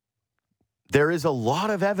 There is a lot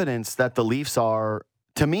of evidence that the Leafs are,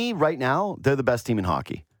 to me right now, they're the best team in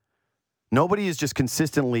hockey. Nobody is just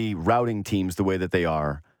consistently routing teams the way that they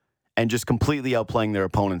are and just completely outplaying their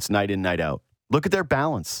opponents night in, night out. Look at their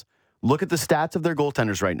balance. Look at the stats of their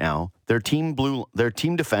goaltenders right now. Their team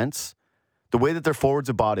defense, the way that their forwards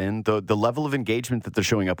have bought in, the level of engagement that they're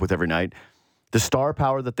showing up with every night, the star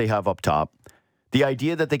power that they have up top, the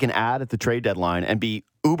idea that they can add at the trade deadline and be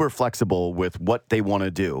uber flexible with what they want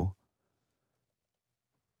to do.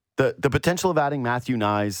 The potential of adding Matthew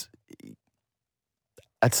Nyes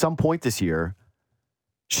at some point this year,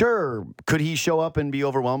 sure, could he show up and be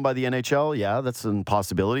overwhelmed by the NHL? Yeah, that's a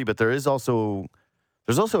possibility, but there's also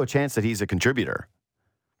a chance that he's a contributor.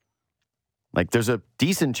 Like, there's a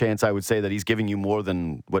decent chance, I would say, that he's giving you more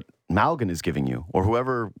than what Malgin is giving you, or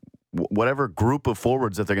whatever group of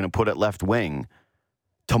forwards that they're going to put at left wing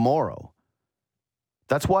tomorrow.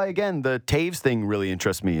 That's why, again, the Taves thing really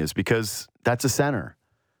interests me, is because that's a center.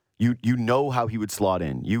 You know how he would slot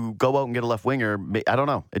in. You go out and get a left winger. I don't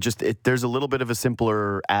know. There's a little bit of a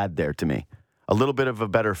simpler add there to me. A little bit of a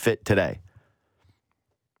better fit today.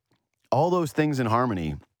 All those things in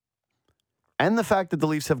harmony, and the fact that the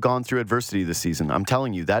Leafs have gone through adversity this season, I'm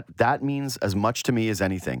telling you, that means as much to me as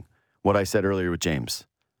anything. What I said earlier with James.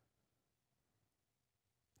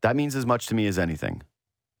 That means as much to me as anything.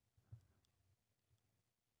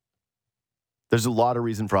 There's a lot of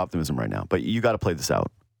reason for optimism right now, but you got to play this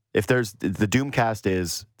out. If the doomcast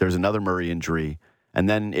is there's another Murray injury, and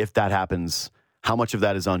then if that happens, how much of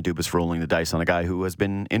that is on Dubas for rolling the dice on a guy who has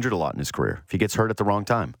been injured a lot in his career? If he gets hurt at the wrong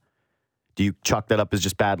time, do you chalk that up as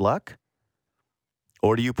just bad luck?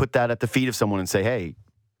 Or do you put that at the feet of someone and say, hey,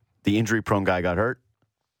 the injury-prone guy got hurt.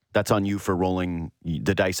 That's on you for rolling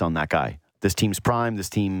the dice on that guy. This team's prime, this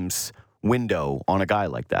team's window on a guy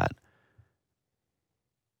like that.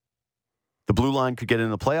 The blue line could get in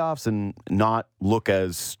the playoffs and not look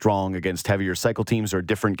as strong against heavier cycle teams or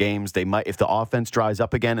different games. They might, if the offense dries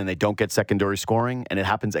up again and they don't get secondary scoring and it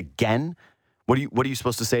happens again, what are you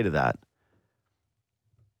supposed to say to that?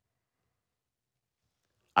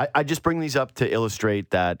 I just bring these up to illustrate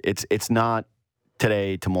that it's not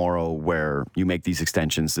today, tomorrow where you make these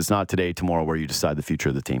extensions. It's not today, tomorrow where you decide the future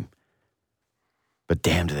of the team. But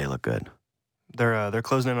damn, do they look good. They're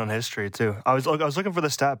closing in on history too. I was looking for the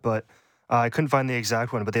stat, but I couldn't find the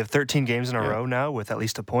exact one. But they have 13 games in a row now with at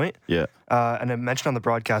least a point. Yeah. And I mentioned on the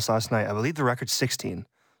broadcast last night, I believe the record's 16.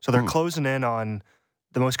 So they're closing in on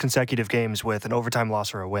the most consecutive games with an overtime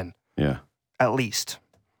loss or a win. Yeah. At least.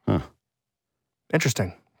 Huh.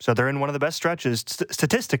 Interesting. So they're in one of the best stretches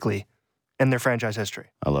statistically in their franchise history.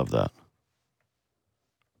 I love that.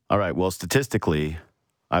 All right. Well, statistically,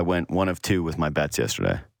 I went 1 of 2 with my bets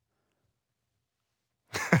yesterday.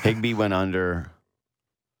 Higbee went under.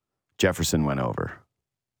 Jefferson went over.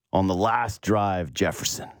 On the last drive,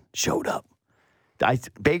 Jefferson showed up.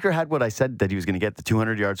 Baker had what I said that he was going to get, the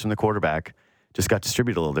 200 yards from the quarterback. Just got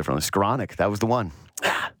distributed a little differently. Skronik, that was the one.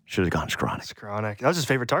 Should have gone Skronik. Skronik. That was his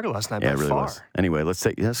favorite target last night by it really far. Was. Anyway, let's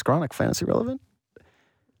take Skronik, fantasy relevant.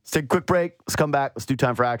 Let's take a quick break. Let's come back. Let's do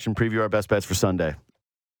time for action. Preview our best bets for Sunday.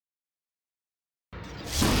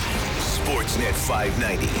 Sportsnet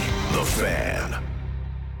 590, The Fan.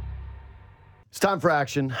 It's time for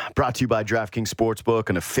action, brought to you by DraftKings Sportsbook,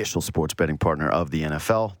 an official sports betting partner of the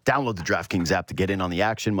NFL. Download the DraftKings app to get in on the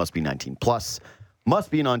action. Must be 19 plus.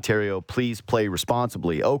 Must be in Ontario. Please play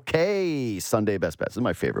responsibly. Okay, Sunday best bets. This is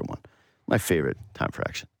my favorite one. My favorite time for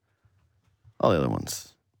action. All the other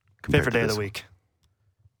ones. Favorite day of the week.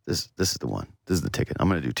 This is the one. This is the ticket. I'm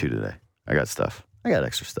going to do 2 today. I got stuff. I got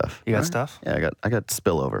extra stuff. You got stuff? Yeah, I got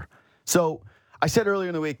spillover. So I said earlier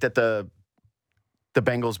in the week that the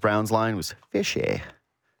Bengals-Browns line was fishy.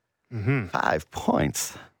 5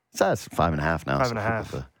 points. So that's 5.5 now.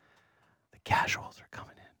 5.5. The casuals are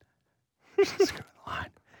coming in. Screw the line.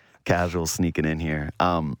 Casuals sneaking in here.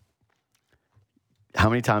 How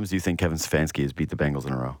many times do you think Kevin Stefanski has beat the Bengals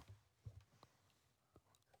in a row?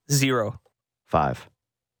 0. 5.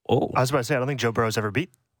 Oh. I was about to say, I don't think Joe Burrow's ever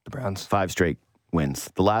beat the Browns. 5 straight wins.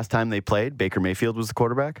 The last time they played, Baker Mayfield was the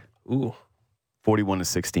quarterback. Ooh.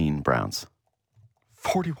 41-16 Browns.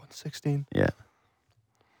 41-16? Yeah.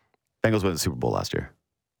 Bengals won the Super Bowl last year.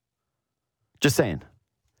 Just saying.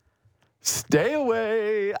 Stay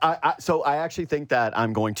away. So I actually think that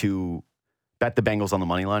I'm going to bet the Bengals on the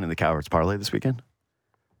money line in the Cowards parlay this weekend.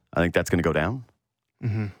 I think that's going to go down.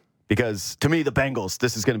 Mm-hmm. Because to me, the Bengals,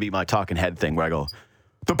 this is going to be my talking head thing where I go,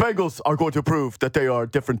 the Bengals are going to prove that they are a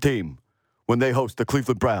different team when they host the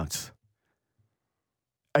Cleveland Browns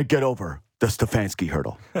and get over the Stefanski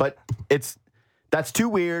hurdle. But that's too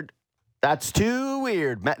weird. That's too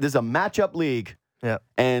weird. This is a matchup league. Yeah.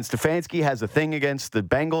 And Stefanski has a thing against the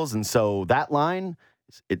Bengals, and so that line,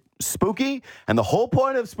 it's spooky. And the whole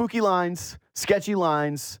point of spooky lines, sketchy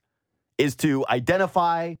lines, is to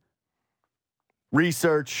identify,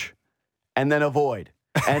 research, and then avoid.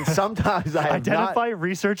 And sometimes I identify,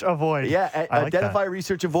 research, avoid. Yeah, identify,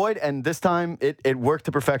 research, avoid. And this time it worked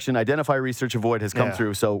to perfection. Identify, research, avoid has come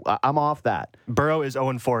through. So I'm off that. Burrow is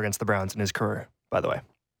 0-4 against the Browns in his career, by the way.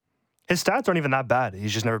 His stats aren't even that bad.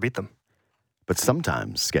 He's just never beat them. But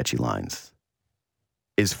sometimes sketchy lines,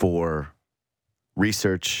 is for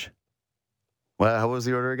research. Well, how was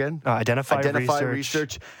the order again? Identify,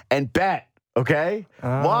 research, and bet. Okay?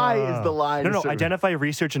 Why is the line? No, identify,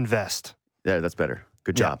 research, invest. Yeah, that's better.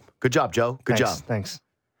 Good job. Good job, Joe. Good job. Thanks.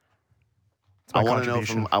 I want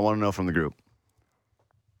to know from the group.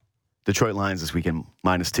 Detroit Lions this weekend,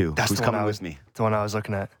 -2. That's Who's coming with me? The one I was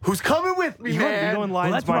looking at. Who's coming with me, man? You're going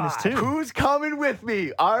Lions -2. Who's coming with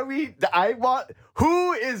me?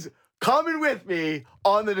 Who is coming with me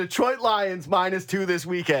on the Detroit Lions -2 this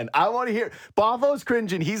weekend? I want to hear. Boffo's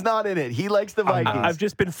cringing. He's not in it. He likes the Vikings. I've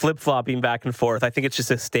just been flip-flopping back and forth. I think it's just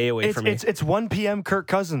a stay away from me. It's 1 p.m. Kirk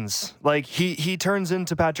Cousins. Like, he turns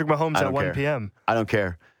into Patrick Mahomes at 1 p.m. I don't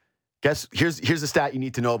care. Here's a stat you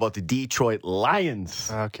need to know about the Detroit Lions.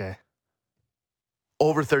 Okay.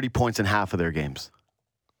 Over 30 points in half of their games.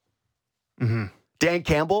 Mm-hmm. Dan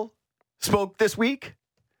Campbell spoke this week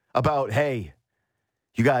about, hey,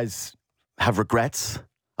 you guys have regrets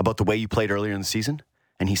about the way you played earlier in the season?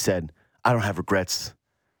 And he said, I don't have regrets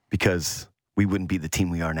because we wouldn't be the team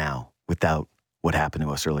we are now without what happened to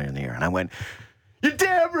us earlier in the year. And I went, you're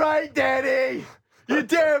damn right, Danny. You're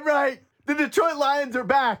damn right. The Detroit Lions are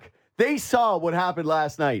back. They saw what happened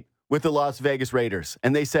last night with the Las Vegas Raiders.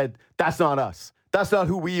 And they said, that's not us. That's not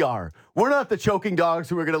who we are. We're not the choking dogs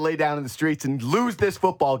who are going to lay down in the streets and lose this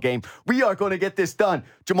football game. We are going to get this done.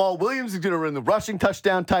 Jamal Williams is going to win the rushing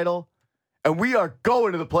touchdown title, and we are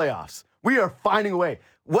going to the playoffs. We are finding a way.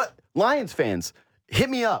 What Lions fans, hit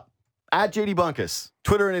me up at JD Bunkus,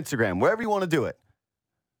 Twitter and Instagram, wherever you want to do it.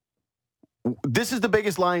 This is the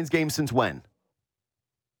biggest Lions game since when?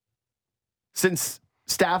 Since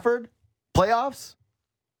Stafford? Playoffs?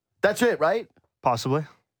 That's it, right? Possibly.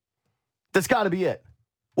 That's got to be it.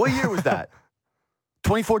 What year was that?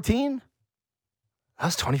 2014? That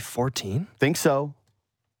was 2014? Think so.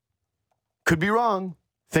 Could be wrong.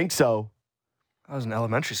 Think so. I was in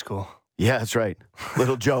elementary school. Yeah, that's right.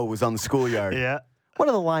 Little Joe was on the schoolyard. Yeah. What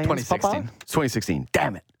are the Lions? 2016. Papa? It's 2016.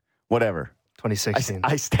 Damn it. Whatever. 2016.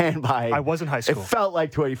 I stand by. I was in high school. It felt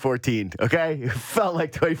like 2014, okay? It felt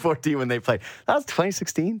like 2014 when they played. That was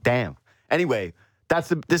 2016? Damn. Anyway,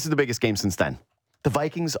 this is the biggest game since then. The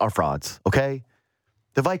Vikings are frauds, okay?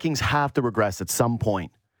 The Vikings have to regress at some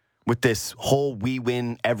point with this whole we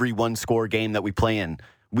win every one-score game that we play in.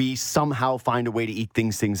 We somehow find a way to eke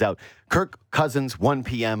things out. Kirk Cousins, 1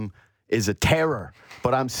 p.m., is a terror,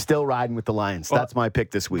 but I'm still riding with the Lions. Well, that's my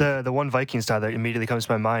pick this week. The one Vikings stat that immediately comes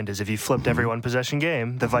to my mind is if you flipped every one-possession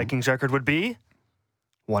game, the Vikings record would be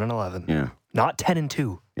 1-11. Yeah. Not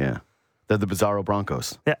 10-2. Yeah. They're the Bizarro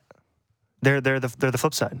Broncos. Yeah. They're the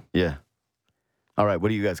flip side. Yeah. All right, what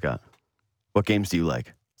do you guys got? What games do you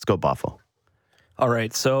like? Let's go, Boffo. All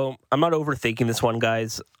right, so I'm not overthinking this one,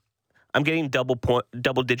 guys. I'm getting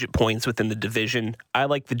double-digit points within the division. I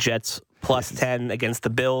like the Jets plus 10 against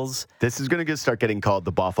the Bills. This is going to start getting called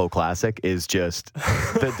the Boffo Classic, is just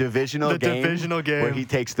the divisional game where he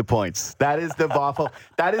takes the points. That is the Boffo.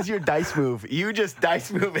 That is your dice move. You just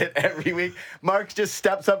dice move it every week. Mark just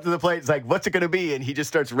steps up to the plate. It's like, what's it going to be? And he just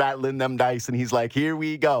starts rattling them dice, and he's like, here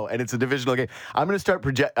we go. And it's a divisional game. I'm going to start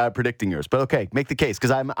predicting yours. But okay, make the case,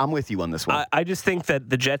 because I'm with you on this one. I just think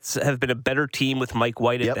that the Jets have been a better team with Mike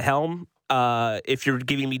White at the helm. If you're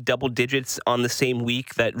giving me double digits on the same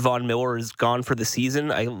week that Von Miller is gone for the season,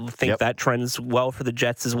 I think that trends well for the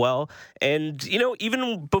Jets as well. And,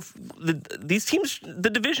 even these teams, the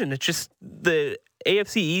division, it's just the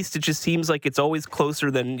AFC East, it just seems like it's always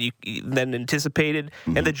closer than anticipated.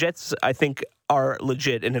 Mm-hmm. And the Jets, I think, are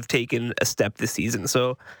legit and have taken a step this season.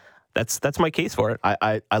 So that's my case for it.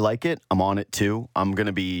 I like it. I'm on it, too. I'm going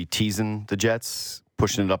to be teasing the Jets,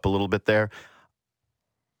 pushing it up a little bit there.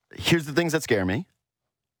 Here's the things that scare me.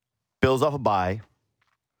 Bills off a bye,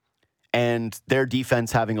 and their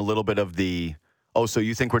defense having a little bit of the, so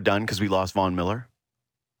you think we're done because we lost Von Miller?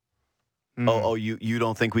 Mm. You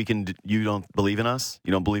don't think we can, you don't believe in us?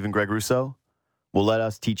 You don't believe in Greg Rousseau? Well, let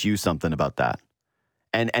us teach you something about that.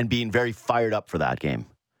 And being very fired up for that game.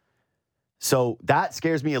 So that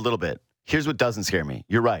scares me a little bit. Here's what doesn't scare me.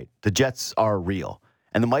 You're right. The Jets are real.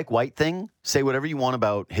 And the Mike White thing, say whatever you want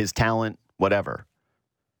about his talent, whatever.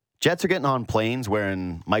 Jets are getting on planes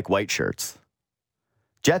wearing Mike White shirts.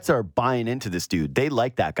 Jets are buying into this dude. They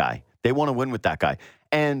like that guy. They want to win with that guy.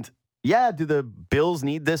 And yeah, do the Bills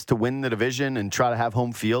need this to win the division and try to have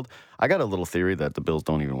home field? I got a little theory that the Bills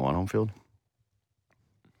don't even want home field.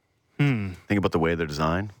 Think about the way they're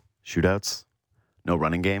designed. Shootouts. No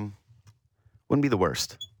running game. Wouldn't be the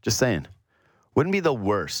worst. Just saying. Wouldn't be the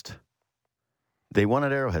worst. They won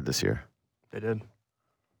at Arrowhead this year. They did.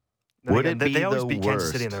 They always beat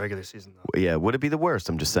Kansas City in the regular season, though. Yeah, would it be the worst?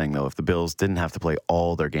 I'm just saying, though, if the Bills didn't have to play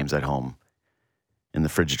all their games at home, in the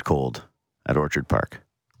frigid cold at Orchard Park.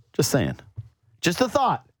 Just saying. Just a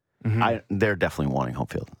thought. They're definitely wanting home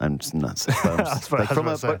field. I'm just nuts.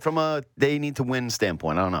 But from a they need to win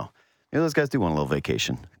standpoint, I don't know. Maybe those guys do want a little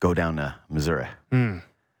vacation. Go down to Missouri.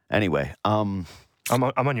 Anyway, I'm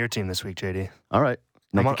on your team this week, JD. All right.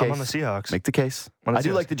 I'm on the Seahawks. Make the case. I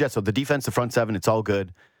do like the Jets. So the defense, the front seven, it's all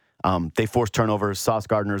good. They force turnovers. Sauce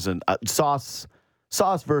Gardner's and Sauce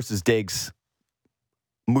versus Diggs.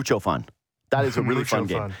 Mucho fun. That is a really fun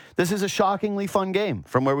game. This is a shockingly fun game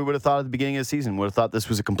from where we would have thought at the beginning of the season. Would have thought this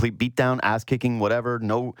was a complete beatdown, ass kicking, whatever.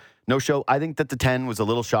 No show. I think that the 10 was a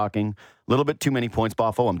little shocking. A little bit too many points,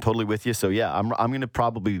 Boffo. I'm totally with you. So yeah, I'm going to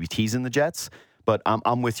probably be teasing the Jets, but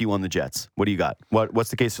I'm with you on the Jets. What do you got? What's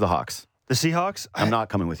the case for the Hawks? The Seahawks? I'm not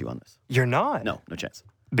coming with you on this. You're not? No chance.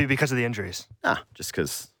 Because of the injuries? Just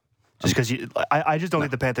because. Just because you, I just don't think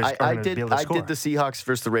the Panthers are going to be able to score. I did the Seahawks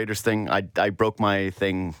versus the Raiders thing. I broke my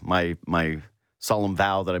thing, my solemn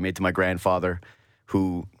vow that I made to my grandfather,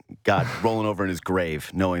 who got rolling over in his grave,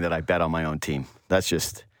 knowing that I bet on my own team. That's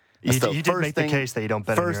just you did make the case that you don't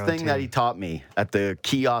bet on your own team. First thing that he taught me at the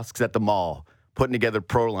kiosks at the mall, putting together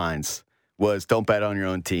pro lines, was don't bet on your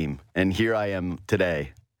own team. And here I am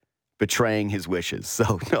today, betraying his wishes.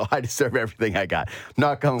 So no, I deserve everything I got. I'm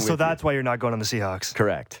not coming with you. So that's why you're not going on the Seahawks.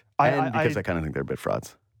 Correct. Because I kind of think they're a bit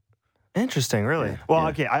frauds. Interesting, really. Yeah. Well,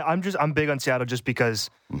 okay, I'm big on Seattle just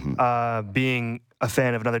because being a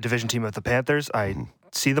fan of another division team of the Panthers, I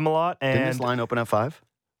see them a lot. And didn't this line open at 5?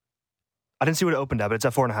 I didn't see what it opened at, but it's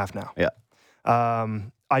at 4.5 now. Yeah.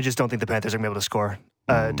 I just don't think the Panthers are going to be able to score.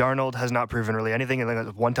 Darnold has not proven really anything. I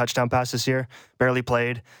think one touchdown pass this year, barely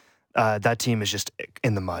played. That team is just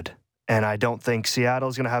in the mud. And I don't think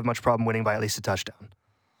Seattle's going to have much problem winning by at least a touchdown.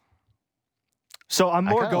 So I'm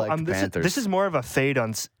more going. This is more of a fade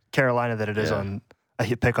on Carolina than it is on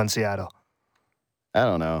a pick on Seattle. I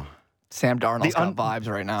don't know. Sam Darnold's got vibes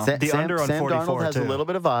right now. Under on Sam 44 Darnold has a little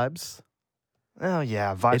bit of vibes. Oh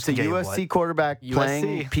yeah, vibes. It's a USC quarterback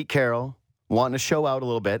playing Pete Carroll, wanting to show out a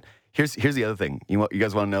little bit. Here's the other thing. You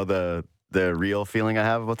guys want to know the real feeling I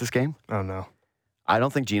have about this game? Oh no, I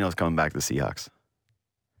don't think Geno's coming back to the Seahawks.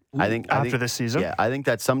 I think this season. Yeah, I think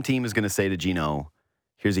that some team is going to say to Geno,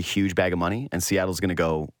 "Here's a huge bag of money," and Seattle's going to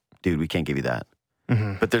go, "Dude, we can't give you that."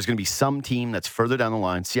 But there's going to be some team that's further down the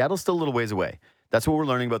line. Seattle's still a little ways away. That's what we're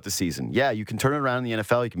learning about this season. Yeah, you can turn it around in the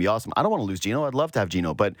NFL. You can be awesome. I don't want to lose Geno. I'd love to have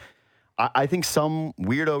Geno. But I think some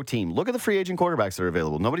weirdo team, look at the free agent quarterbacks that are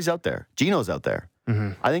available. Nobody's out there. Geno's out there.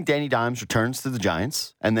 I think Danny Dimes returns to the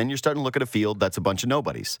Giants. And then you're starting to look at a field that's a bunch of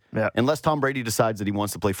nobodies. Yeah. Unless Tom Brady decides that he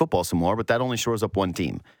wants to play football some more. But that only shores up one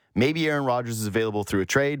team. Maybe Aaron Rodgers is available through a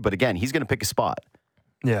trade. But again, he's going to pick a spot.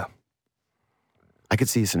 Yeah. I could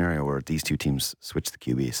see a scenario where these two teams switch the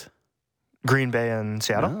QBs. Green Bay and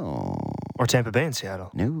Seattle? No. Or Tampa Bay and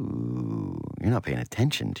Seattle? No. You're not paying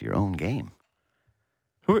attention to your own game.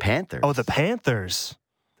 Panthers. Oh, the Panthers.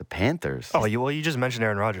 The Panthers. Oh, you just mentioned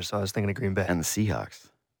Aaron Rodgers, so I was thinking of Green Bay. And the Seahawks.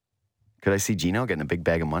 Could I see Geno getting a big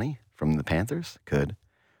bag of money from the Panthers? Could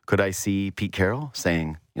I see Pete Carroll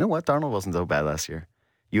saying, you know what, Darnold wasn't so bad last year.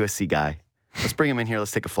 USC guy. Let's bring him in here.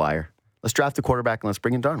 Let's take a flyer. Let's draft a quarterback and let's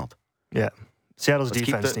bring in Darnold. Yeah. Seattle's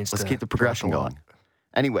defense needs to... Let's keep the progression going.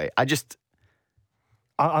 Anyway, I'm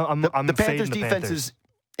the Panthers' defense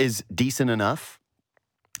is decent enough,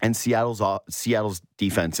 and Seattle's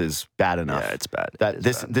defense is bad enough. Yeah, it's bad.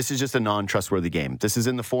 This is just a non-trustworthy game. This is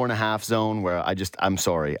in the 4.5 zone where I'm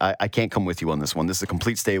sorry. I can't come with you on this one. This is a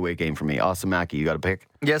complete stay-away game for me. Austin Mackey, you got a pick?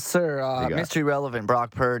 Yes, sir. Mystery relevant,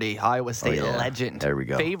 Brock Purdy, Iowa State legend. There we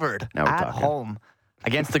go. Favored now we're at talking. home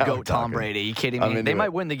against the GOAT Tom Brady. Are you kidding me? They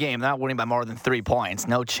might win the game. They're not winning by more than 3 points.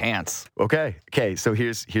 No chance. Okay. So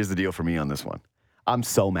here's the deal for me on this one. I'm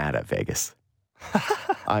so mad at Vegas.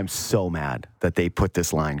 I'm so mad that they put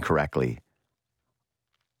this line correctly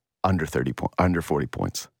under 40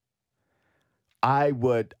 points.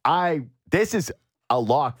 This is a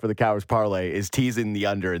lock for the Cowards parlay is teasing the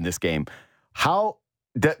under in this game. How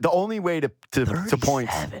the only way to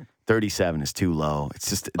points 37 is too low. It's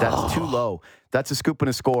just that's too low. That's a scoop and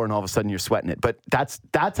a score, and all of a sudden you're sweating it. But that's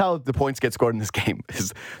how the points get scored in this game.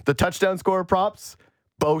 Is the touchdown score props?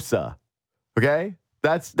 Bosa. Okay?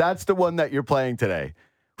 That's the one that you're playing today.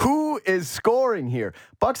 Who is scoring here?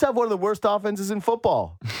 Bucks have one of the worst offenses in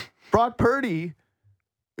football. Brock Purdy.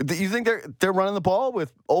 You think they're running the ball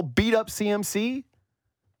with old beat up CMC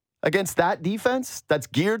against that defense that's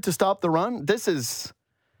geared to stop the run? This is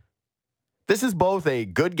both a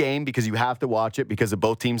good game because you have to watch it because of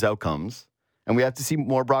both teams' outcomes, and we have to see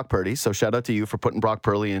more Brock Purdy. So shout out to you for putting Brock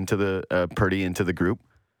Purdy into the group.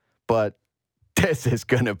 But this is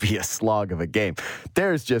going to be a slog of a game.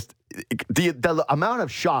 There's just the amount of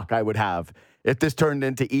shock I would have if this turned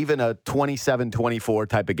into even a 27-24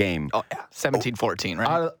 type of game. Oh, yeah. 17-14,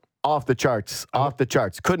 right? Off the charts. Off the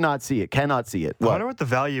charts. Could not see it. Cannot see it. I wonder what the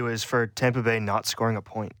value is for Tampa Bay not scoring a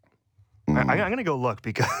point. I'm going to go look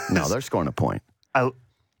because... No, they're scoring a point. A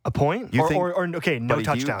point? You think, okay, no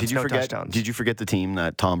touchdowns. Did you forget the team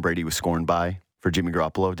that Tom Brady was scorned by for Jimmy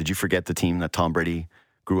Garoppolo? Did you forget the team that Tom Brady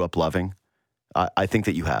grew up loving? I think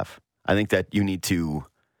that you have. I think that you need to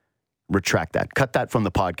retract that. Cut that from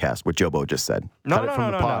the podcast, what Jobo just said. Cut it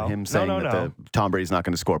from the pod, him saying that Tom Brady's not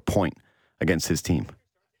going to score a point against his team.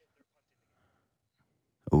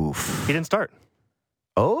 Oof. He didn't start.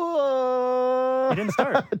 Oh. He didn't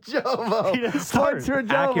start. Jobo. He didn't start. Points for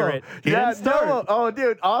Jobo. Accurate. He didn't start. Jobo. Oh,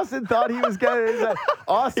 dude. Austin thought he was getting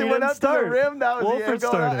Austin went up to the rim. That was Wolford the end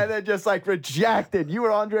going out, and then just like rejected. You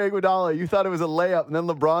were Andre Iguodala. You thought it was a layup, and then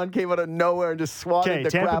LeBron came out of nowhere and just swatted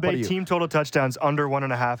the Tampa crap out Bay of you. team total touchdowns under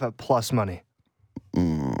 1.5 at plus money.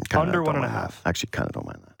 Under 1.5. Actually, kind of don't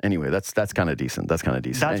mind that. Anyway, that's kind of decent. That's kind of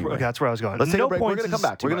decent. That's where I was going. Let's take no a break. We're points going to come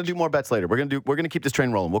back. We're going to do more bets later. We're going to keep this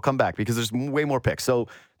train rolling. We'll come back because there's way more picks. So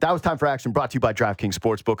that was Time for Action, brought to you by DraftKings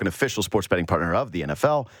Sportsbook, an official sports betting partner of the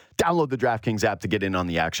NFL. Download the DraftKings app to get in on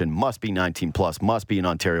the action. Must be 19 plus. Must be in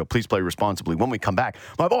Ontario. Please play responsibly. When we come back,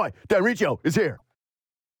 my boy Dan Riccio is here.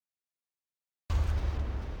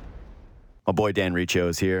 My boy Dan Riccio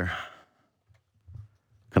is here.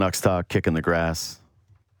 Canucks talk, kicking the grass.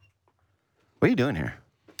 What are you doing here?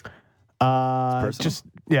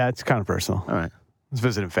 It's kind of personal. All right. It's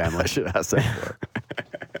visiting family. I should have asked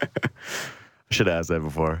that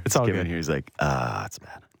before. It's all good. Here, he's like, it's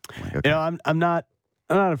bad. I'm like, okay. You know, I'm not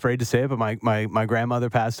afraid to say it, but my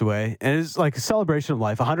grandmother passed away, and it's like a celebration of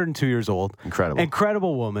life. 102 years old.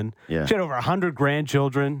 Incredible woman. Yeah. She had over 100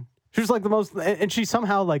 grandchildren. She was like the most, and she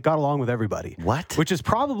somehow like got along with everybody. What? Which is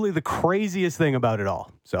probably the craziest thing about it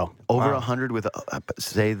all. So over 100 with,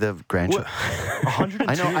 say, the grandchildren.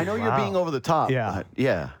 102. I know you're being over the top. Yeah.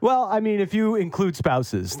 Yeah. Well, I mean, if you include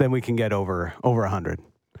spouses, then we can get over 100.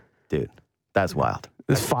 Dude, that's wild.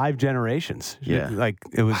 There's 5 generations. Yeah. Like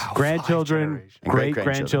it was grandchildren,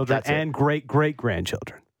 great-grandchildren, and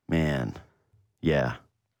great-great-grandchildren. Man. Yeah.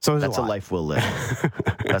 So that's a life we'll live.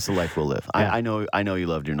 That's a life we'll live. Yeah. I know you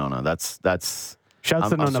loved your Nona. That's. Shouts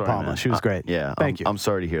to Nona Palma. She was great. Yeah. Thank you. I'm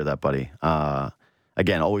sorry to hear that, buddy.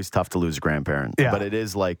 Again, always tough to lose a grandparent. Yeah. But it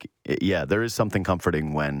is like, there is something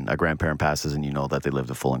comforting when a grandparent passes and you know that they lived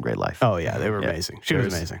a full and great life. Oh, yeah. They were amazing. She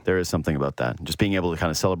was amazing. There is something about that. Just being able to kind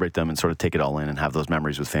of celebrate them and sort of take it all in and have those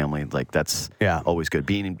memories with family. Like, that's always good.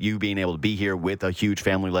 Being able to be here with a huge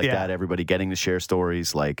family like that, everybody getting to share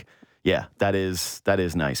stories, like... Yeah, that is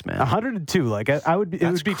nice, man. 102, like it would be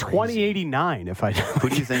 2089 if I. Who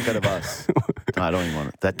do you think out of us? I don't even want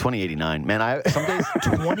it. That 2089, man. Some days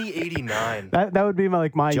 2089. That would be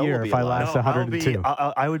my Joe year if I last 102.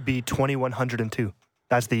 I would be 2102.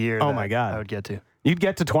 That's the year. Oh my God, I would get to. You'd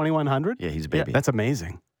get to 2100. Yeah, he's a baby. Yeah, that's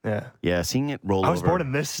amazing. Yeah. Seeing it roll over. I was born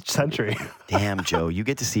in this century. Damn, Joe, you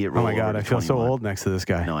get to see it roll over. Oh my God, I feel so old next to this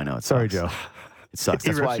guy. No, I know. Sorry, Joe. It sucks.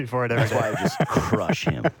 That's why I just crush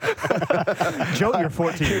him. Joe, you're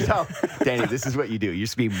 14. Here's how, Danny, this is what you do. You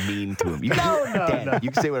just be mean to him. You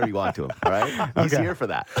can say whatever you want to him, all right? He's here for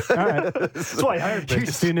that. All right. That's why I hired him.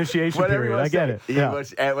 It's the initiation period. I get it. Yeah.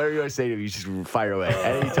 Whatever you want to say to him, you just fire away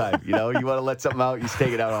at any time. You want to let something out, you just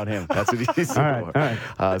take it out on him. That's what he's doing. All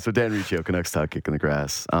right. So Dan Riccio, Canucks talk, kicking the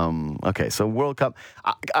grass. Okay, so World Cup.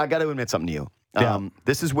 I got to admit something to you.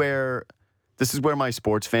 This is where my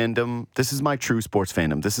sports fandom, this is my true sports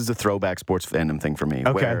fandom. This is a throwback sports fandom thing for me.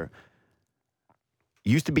 Okay. Where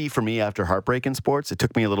used to be for me after heartbreak in sports, it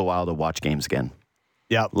took me a little while to watch games again.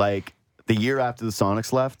 Yeah. Like the year after the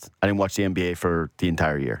Sonics left, I didn't watch the NBA for the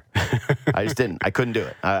entire year. I just didn't. I couldn't do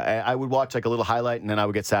it. I would watch like a little highlight and then I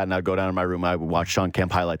would get sad and I would go down to my room. I would watch Sean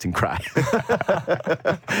Kemp highlights and cry.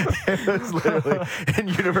 It was literally in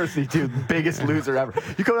university too, biggest loser ever.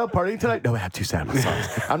 You going out partying tonight? No, I have 2 sandwich songs.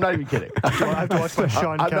 I'm not even kidding. I have to watch my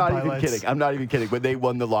Sean Kemp highlights. I'm not even kidding. When they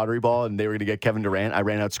won the lottery ball and they were going to get Kevin Durant, I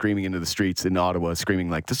ran out screaming into the streets in Ottawa, screaming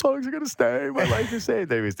like, the Sonics are going to stay. My life is saved.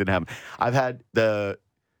 They just didn't happen. I've had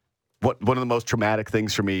one of the most traumatic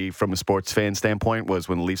things for me from a sports fan standpoint was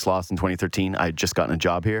when the Leafs lost in 2013. I had just gotten a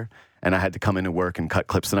job here, and I had to come into work and cut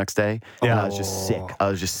clips the next day. And I was just sick. I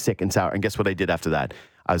was just sick and sour. And guess what I did after that?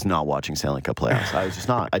 I was not watching Stanley Cup playoffs. I was just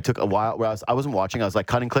not. I took a while where I wasn't watching. I was like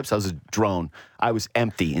cutting clips. I was a drone. I was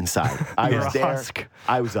empty inside. I was there. Husk.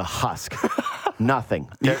 I was a husk. Nothing.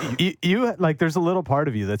 You like, there's a little part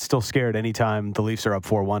of you that's still scared anytime the Leafs are up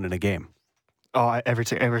 4-1 in a game. Oh, every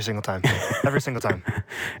single time. Every single time.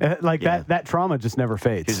 That trauma just never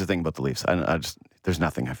fades. Here's the thing about the Leafs. there's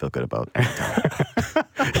nothing I feel good about.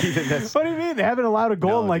 What do you mean? They haven't allowed a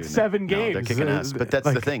goal in like 7 games. They're kicking ass. But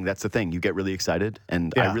that's the thing. That's the thing. You get really excited,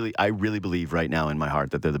 and I really believe right now in my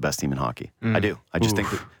heart that they're the best team in hockey. I do. I just think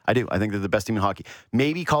that I do. I think they're the best team in hockey.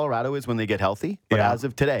 Maybe Colorado is when they get healthy, but as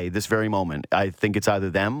of today, this very moment, I think it's either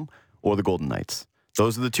them or the Golden Knights.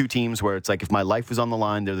 Those are the two teams where it's like if my life was on the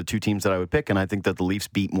line, they're the two teams that I would pick, and I think that the Leafs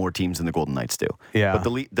beat more teams than the Golden Knights do. Yeah.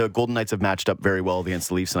 But the Golden Knights have matched up very well against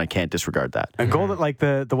the Leafs, and I can't disregard that. And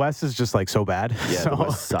the West is just like so bad. Yeah, the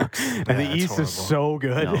West sucks. And the East is so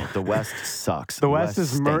good. No, the West sucks. The West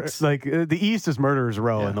is the East is murderer's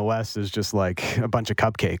row, and the West is just like a bunch of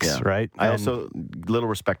cupcakes, right? I also little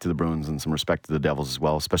respect to the Bruins and some respect to the Devils as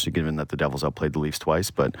well, especially given that the Devils outplayed the Leafs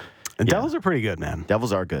twice. But the Devils are pretty good, man.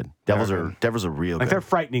 Devils are good. Devils are real good. They're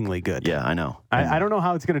frighteningly good. Yeah, I know. I don't know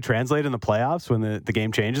how it's going to translate in the playoffs when the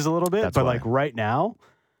game changes a little bit. But like right now,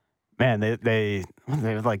 man, they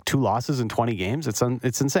have like 2 losses in 20 games. It's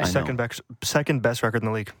insane. Second best record in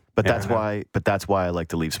the league. But that's why I like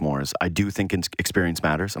the Leafs more. Is I do think experience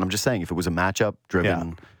matters, and I'm just saying if it was a matchup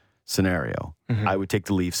driven scenario, I would take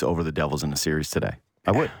the Leafs over the Devils in a series today.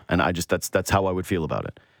 I would, and I just that's how I would feel about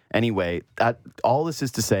it. Anyway, all this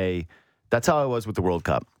is to say that's how I was with the World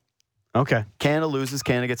Cup. Okay. Canada loses,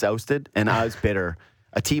 Canada gets ousted, and I was bitter.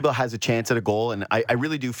 Atiba has a chance at a goal, and I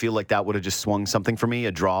really do feel like that would have just swung something for me,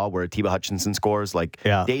 a draw where Atiba Hutchinson scores. Like,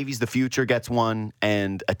 Davies the future gets one,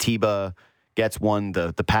 and Atiba gets one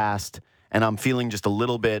the past, and I'm feeling just a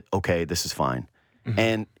little bit, okay, this is fine.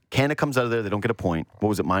 And Canada comes out of there, they don't get a point. What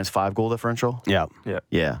was it, -5 goal differential? Yeah.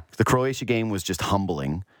 The Croatia game was just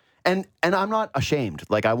humbling. And I'm not ashamed.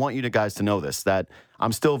 Like, I want you guys to know this, that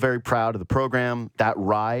I'm still very proud of the program, that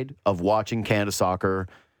ride of watching Canada soccer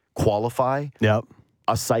qualify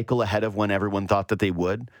a cycle ahead of when everyone thought that they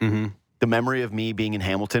would. The memory of me being in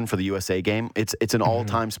Hamilton for the USA game, it's an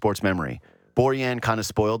all-time sports memory. Borjan kind of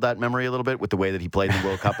spoiled that memory a little bit with the way that he played in the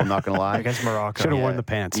World Cup, I'm not going to lie. Against Morocco. Should have worn the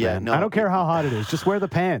pants, man. No, I don't care how hot it is. Just wear the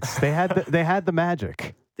pants. They had the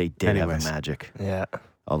magic. They did have the magic. Yeah.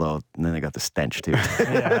 Although, then they got the stench, too.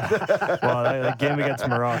 Well, that game against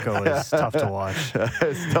Morocco is tough to watch.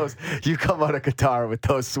 You come out of Qatar with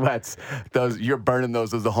those sweats. You're burning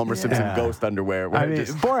those as the Homer Simpson ghost underwear. I mean,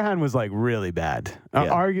 Borjan was like really bad.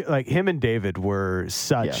 Like him and David were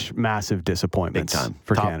such massive disappointments. Big time.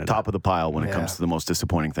 For Canada. Top of the pile when it comes to the most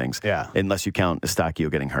disappointing things. Yeah. Unless you count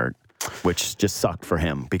Estacio getting hurt, which just sucked for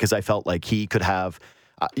him because I felt like he could have...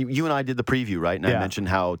 you and I did the preview, right? And I mentioned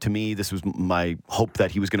how, to me, this was my hope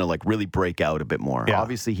that he was going to like really break out a bit more. Yeah.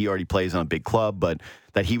 Obviously, he already plays on a big club, but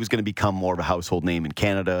that he was going to become more of a household name in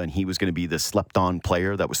Canada, and he was going to be the slept-on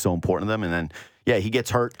player that was so important to them. And then, he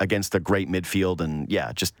gets hurt against a great midfield, and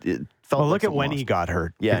it felt. Well, look at when he got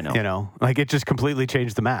hurt. Yeah, I know. You know, like it just completely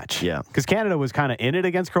changed the match. Yeah, because Canada was kind of in it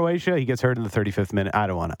against Croatia. He gets hurt in the 35th minute. I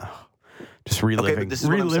don't want to just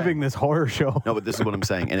reliving this horror show. No, but this is what I'm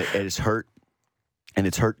saying, and it is hurt. And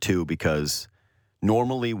it's hurt, too, because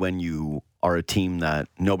normally when you are a team that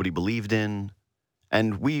nobody believed in,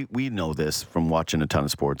 and we know this from watching a ton of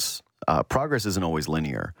sports, progress isn't always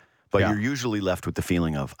linear. But you're usually left with the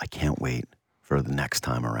feeling of, I can't wait for the next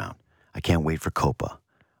time around. I can't wait for Copa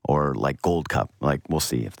or like Gold Cup. Like, we'll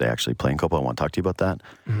see if they actually play in Copa. I want to talk to you about that.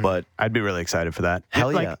 But I'd be really excited for that.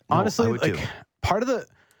 Hell yeah. Honestly, I would too. part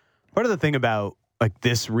of the thing about like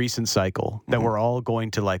this recent cycle that we're all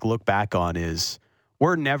going to like look back on is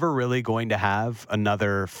we're never really going to have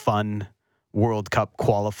another fun World Cup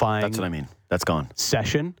qualifying. That's what I mean. That's gone.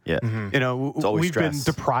 Session. Yeah. You know, we've been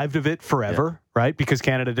deprived of it forever, right? Because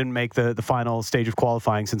Canada didn't make the final stage of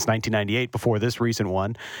qualifying since 1998 before this recent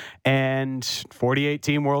one. And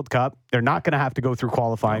 48-team World Cup, they're not going to have to go through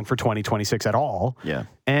qualifying for 2026 at all. Yeah.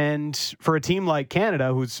 And for a team like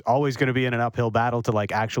Canada, who's always going to be in an uphill battle to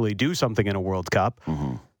like actually do something in a World Cup,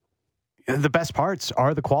 the best parts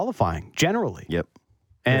are the qualifying, generally. Yep.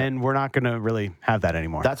 And we're not going to really have that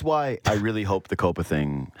anymore. That's why I really hope the Copa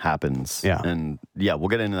thing happens. Yeah. And we'll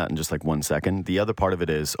get into that in just like 1 second. The other part of it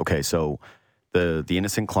is, okay, so the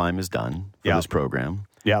innocent climb is done for this program.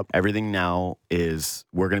 Yep. Everything now is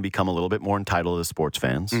we're going to become a little bit more entitled as sports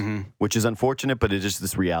fans, which is unfortunate, but it's just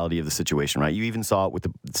this reality of the situation, right? You even saw it with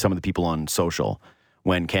some of the people on social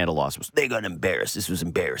when Canada lost. They got embarrassed. This was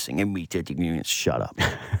embarrassing. And we did, shut up.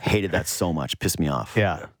 Hated that so much. Pissed me off.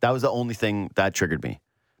 Yeah. That was the only thing that triggered me.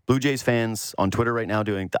 Blue Jays fans on Twitter right now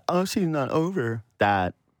doing the season's not over.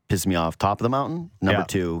 That pissed me off. Top of the mountain. Number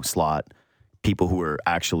 2 slot. People who were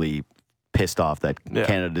actually pissed off that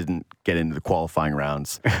Canada didn't get into the qualifying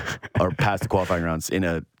rounds or past the qualifying rounds in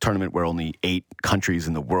a tournament where only 8 countries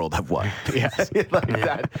in the world have won. Yes.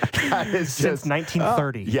 That is since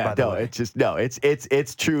 1930. It's just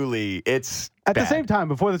it's truly At the same time,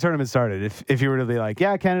 before the tournament started, if you were to be like,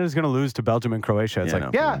 yeah, Canada's going to lose to Belgium and Croatia, it's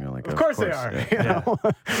of course they are.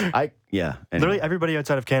 Literally everybody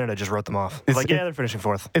outside of Canada just wrote them off. They're finishing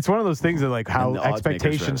fourth. It's one of those things that like how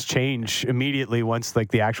expectations change immediately once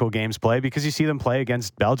like the actual games play, because you see them play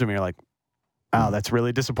against Belgium and you're like, wow, that's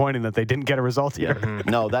really disappointing that they didn't get a result here.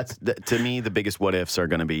 No, that's to me the biggest what ifs are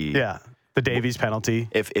going to be. The Davies penalty.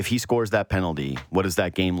 If he scores that penalty, what does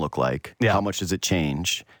that game look like? How much does it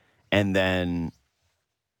change? And then,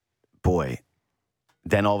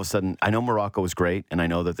 then all of a sudden, I know Morocco was great, and I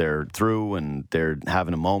know that they're through and they're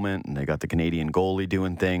having a moment, and they got the Canadian goalie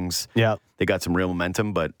doing things. Yeah, they got some real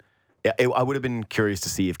momentum, but I would have been curious to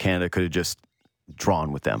see if Canada could have just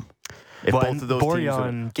drawn with them. If both of those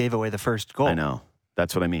teams gave away the first goal. I know.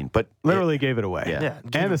 That's what I mean. But literally gave it away. Yeah.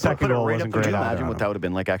 And the second goal wasn't great. Could you imagine what that would have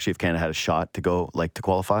been like actually if Canada had a shot to go to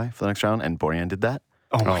qualify for the next round and Borjan did that?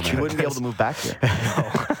 Oh my He wouldn't be able to move back here.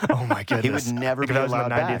 Oh my goodness. He would never be allowed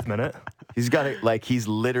back. 90th minute. He's got to he's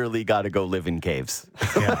literally got to go live in caves.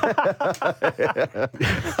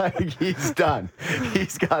 He's done.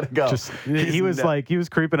 He's got to go. He was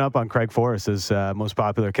creeping up on Craig Forrest as most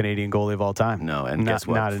popular Canadian goalie of all time. No, and guess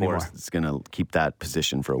what? Not Forrest is going to keep that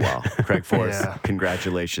position for a while. Craig Forrest,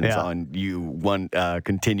 congratulations on you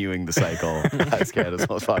continuing the cycle as Canada's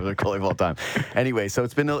most popular goalie of all time. Anyway, so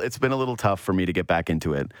it's been a little tough for me to get back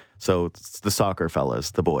into it. So it's the soccer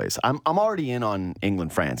fellas, the boys. I'm already in on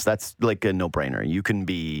England France. That's like a no-brainer. You can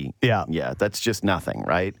be that's just nothing,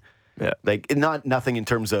 right? Yeah. Like not nothing in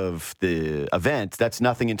terms of the event. That's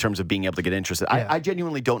nothing in terms of being able to get interested. Yeah. I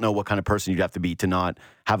genuinely don't know what kind of person you'd have to be to not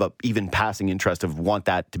have a even passing interest of want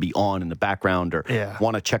that to be on in the background or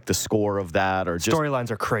want to check the score of that or just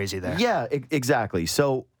storylines are crazy there. Yeah, exactly.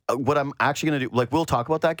 So what I'm actually going to do, we'll talk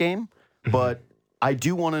about that game, but I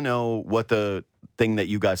do want to know what the thing that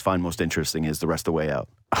you guys find most interesting is the rest of the way out.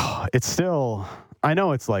 It's still, I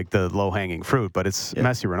know it's like the low-hanging fruit, but it's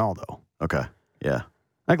Messi Ronaldo. Okay, yeah.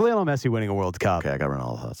 Like Lionel Messi winning a World Cup. Okay, I got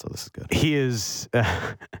Ronaldo, so this is good. He is,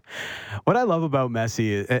 what I love about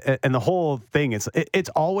Messi and the whole thing, it's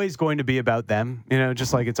always going to be about them,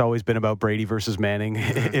 just like it's always been about Brady versus Manning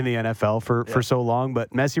in the NFL for so long,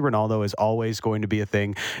 but Messi Ronaldo is always going to be a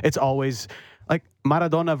thing. It's always like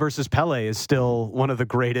Maradona versus Pele is still one of the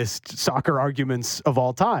greatest soccer arguments of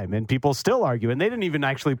all time, and people still argue, and they didn't even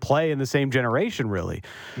actually play in the same generation, really.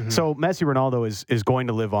 So Messi Ronaldo is going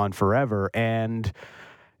to live on forever, and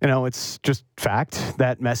it's just fact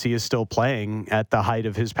that Messi is still playing at the height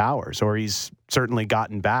of his powers, or he's certainly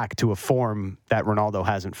gotten back to a form that Ronaldo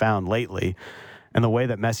hasn't found lately. And the way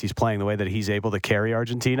that Messi's playing, the way that he's able to carry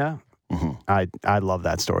Argentina, I love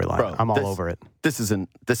that storyline. I'm all over it. This is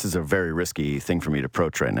a very risky thing for me to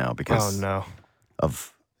approach right now because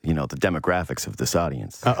of the demographics of this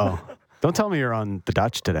audience. Don't tell me you're on the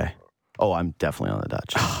Dutch today. Oh, I'm definitely on the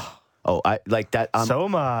Dutch. I like that. So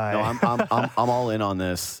am I. No, I'm all in on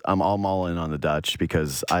this. I'm all in on the Dutch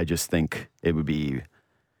because I just think it'd be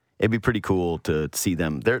pretty cool to see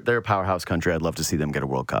them. They're a powerhouse country. I'd love to see them get a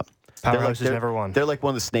World Cup. Powerhouse has never won. They're like one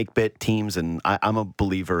of the snake bit teams, and I'm a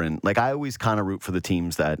believer in. Like I always kind of root for the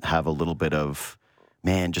teams that have a little bit of,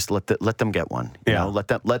 man, just let them get one. You know, let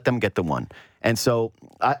them get the one. And so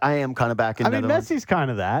I am kind of back in. Messi's kind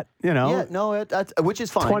of that. Yeah, no, which is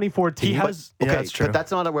fine. 2014. He has. Okay, that's true. But that's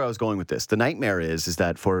not where I was going with this. The nightmare is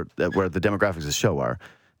that for where the demographics of the show are,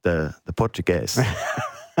 the Portuguese.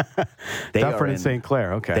 Dufferin and St.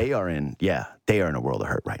 Clair. Okay, they are in a world of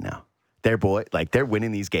hurt right now. Their boy, they're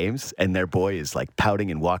winning these games, and their boy is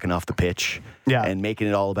pouting and walking off the pitch, and making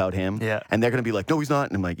it all about him. Yeah. And they're gonna be like, "No, he's not."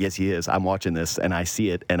 And I'm like, "Yes, he is. I'm watching this, and I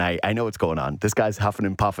see it, and I know what's going on. This guy's huffing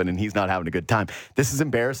and puffing, and he's not having a good time. This is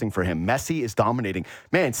embarrassing for him. Messi is dominating.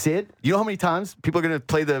 Man, Sid, you know how many times people are gonna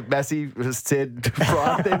play the Messi Sid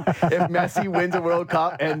fraud thing if Messi wins a World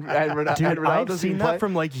Cup and Ronaldo I've seen that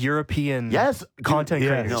from European content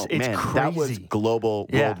creators. No, it's crazy. That was global,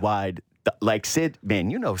 worldwide. Like Sid,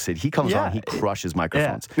 man, Sid. He comes on, he crushes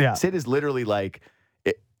microphones. Yeah. Sid is literally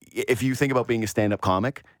if you think about being a stand-up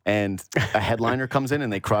comic and a headliner comes in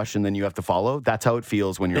and they crush and then you have to follow, that's how it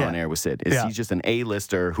feels when you're on air with Sid. He's just an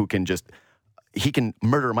A-lister who can he can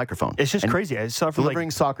murder a microphone. It's just crazy. I saw from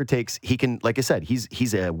delivering soccer takes. He can, like I said,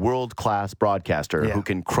 he's a world-class broadcaster who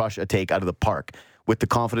can crush a take out of the park with the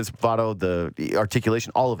confidence, bravado, the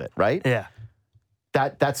articulation, all of it, right? Yeah.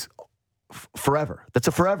 That's forever. That's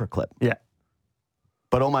a forever clip. Yeah.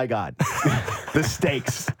 But oh my God, the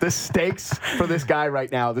stakes for this guy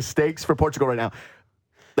right now, the stakes for Portugal right now.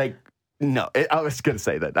 No, I was going to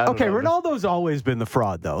say that. Okay, Ronaldo's always been the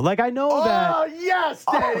fraud, though. I know that. Oh, yes,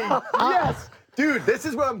 Danny. Yes. Dude, this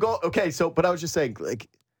is where I'm going. Okay, but I was just saying,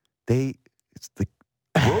 it's the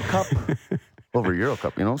World Cup. over Euro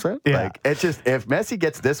Cup. You know what I'm saying? Yeah. Like, it's just, if Messi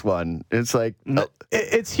gets this one, it's like,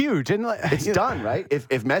 it's huge. And it's done, right? If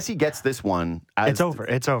Messi gets this one, it's over.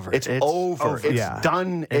 It's over. It's over. It's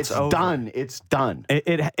done. It's over. done. It's done.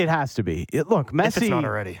 It has to be. Look, Messi. If it's not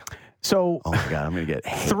already. So, oh my God, I'm going to get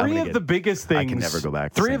three of the biggest things. I can never go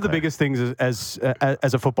back. Three of the biggest things as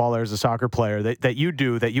a footballer, as a soccer player, that you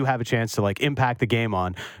do, that you have a chance to like impact the game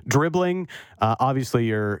on: dribbling, obviously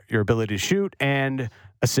your ability to shoot, and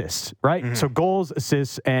assists. Right. Mm-hmm. So goals,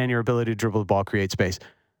 assists, and your ability to dribble the ball, create space.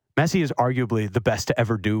 Messi is arguably the best to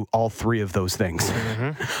ever do all three of those things.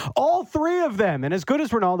 Mm-hmm. All three of them. And as good as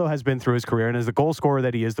Ronaldo has been through his career, and as the goal scorer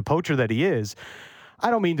that he is, the poacher that he is, I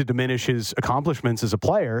don't mean to diminish his accomplishments as a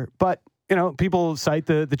player, but, you know, people cite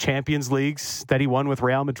the Champions Leagues that he won with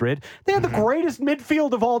Real Madrid. They had the greatest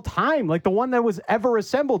midfield of all time, like the one that was ever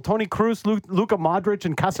assembled. Toni Kroos, Luka Modric,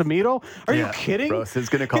 and Casemiro. Are you kidding? Bros is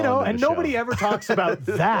gonna call and nobody ever talks about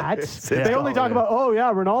that. Yeah. They only talk about,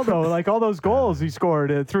 Ronaldo, like all those goals he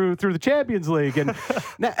scored through the Champions League. And,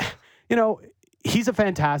 he's a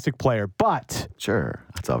fantastic player, but... Sure,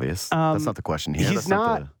 that's obvious. That's not the question here. He's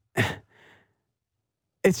not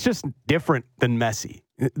it's just different than Messi.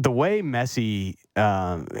 The way Messi,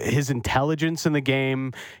 his intelligence in the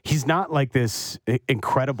game, he's not like this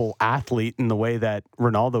incredible athlete in the way that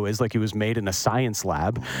Ronaldo is, like he was made in a science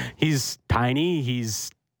lab. He's tiny,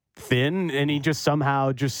 he's thin, and he just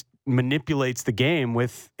somehow just manipulates the game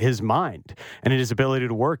with his mind and his ability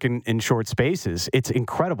to work in short spaces. It's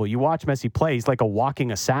incredible. You watch Messi play, he's like a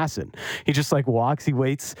walking assassin. He just like walks, he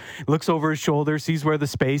waits, looks over his shoulder, sees where the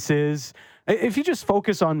space is. If you just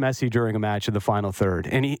focus on Messi during a match in the final third,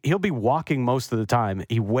 and he'll be walking most of the time,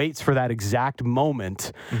 he waits for that exact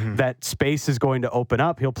moment that space is going to open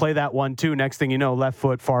up. He'll play that 1-2. Next thing you know, left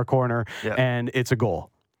foot, far corner, and it's a goal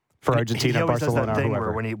for Argentina, he always Barcelona, does that thing or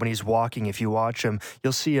whoever. Where when he's walking, if you watch him,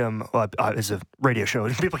 you'll see him. It's a radio show;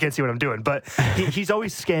 people can't see what I'm doing, but he's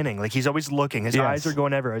always scanning. Like he's always looking. His eyes are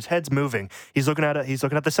going everywhere. His head's moving. He's looking at it. He's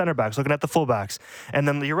looking at the center backs, looking at the full backs, and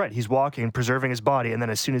then you're right. He's walking, preserving his body, and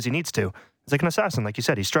then as soon as he needs to, he's like an assassin, like you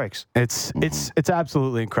said. He strikes. It's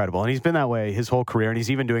absolutely incredible, and he's been that way his whole career, and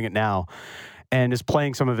he's even doing it now, and is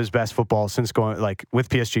playing some of his best football since going with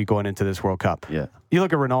PSG going into this World Cup. Yeah, you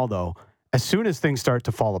look at Ronaldo. As soon as things start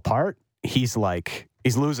to fall apart, he's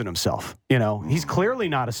losing himself. He's clearly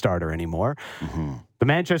not a starter anymore. Mm-hmm. The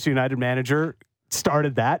Manchester United manager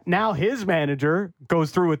started that. Now his manager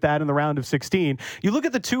goes through with that in the round of 16. You look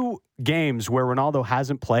at the two games where Ronaldo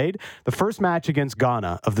hasn't played. The first match against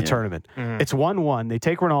Ghana of the tournament, it's 1-1. They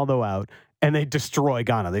take Ronaldo out and they destroy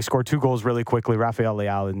Ghana. They score 2 goals really quickly. Rafael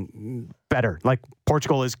Leao and better. Like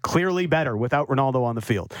Portugal is clearly better without Ronaldo on the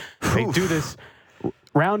field. They do this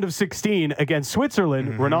round of 16 against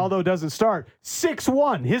Switzerland. Ronaldo doesn't start.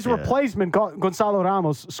 6-1. His replacement, Gonzalo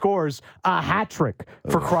Ramos, scores a hat trick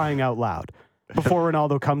for crying out loud before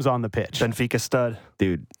Ronaldo comes on the pitch. Benfica stud.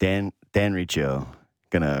 Dude, Dan Riccio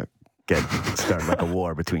gonna start like a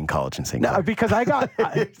war between college and St. Clair. No, because I got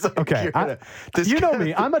you know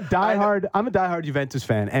me. I'm a diehard Juventus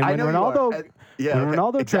fan, and when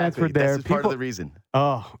Ronaldo transferred there, this is part of the reason.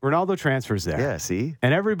 Oh, Ronaldo transfers there. Yeah, see,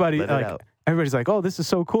 and everybody everybody's like, "Oh, this is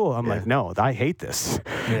so cool." I'm like, "No, I hate this.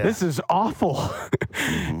 Yeah. This is awful."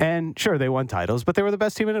 And sure, they won titles, but they were the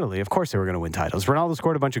best team in Italy. Of course, they were going to win titles. Ronaldo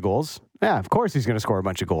scored a bunch of goals. Yeah, of course, he's going to score a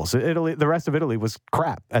bunch of goals. The rest of Italy was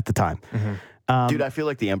crap at the time. Dude, I feel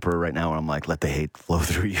like the emperor right now. I'm like, let the hate flow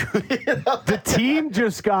through you. The team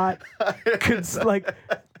just got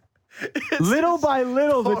little by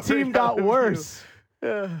little, the team got worse.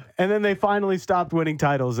 Yeah. And then they finally stopped winning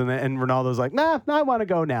titles, and Ronaldo's like, nah, I want to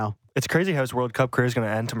go now. It's crazy how his World Cup career is going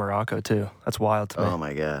to end to Morocco, too. That's wild to me. Oh,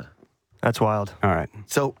 my God. That's wild. All right.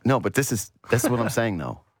 So, no, but this is what I'm saying,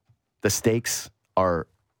 though. The stakes are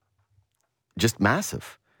just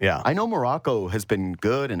massive. Yeah. I know Morocco has been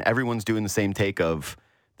good, and everyone's doing the same take of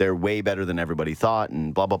they're way better than everybody thought,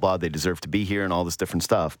 and blah, blah, blah. They deserve to be here and all this different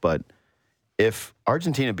stuff. But if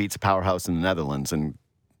Argentina beats a powerhouse in the Netherlands and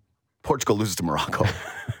Portugal loses to Morocco,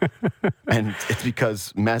 and it's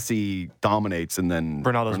because Messi dominates and then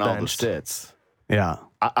Ronaldo sits. Yeah.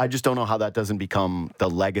 I just don't know how that doesn't become the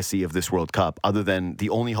legacy of this World Cup, other than the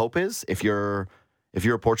only hope is, if you're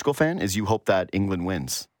a Portugal fan, is you hope that England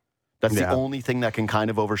wins. That's the only thing that can kind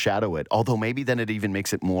of overshadow it. Although maybe then it even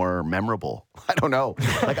makes it more memorable. I don't know.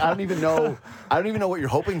 Like, I don't even know what you're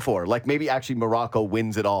hoping for. Like, maybe actually Morocco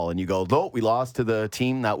wins it all and you go, "No, we lost to the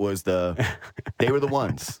team that was they were the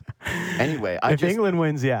ones." Anyway, if England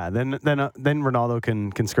wins, then Ronaldo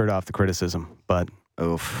can skirt off the criticism. But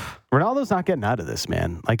Ronaldo's not getting out of this,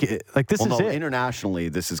 man. Like this is it. Internationally,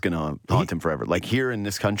 this is going to haunt him forever. Like here in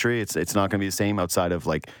this country, it's not going to be the same outside of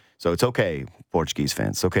like So it's okay, Portuguese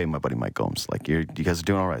fans. It's okay, my buddy Mike Gomes. Like, you guys are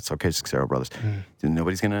doing all right. It's okay, Seixeiro brothers.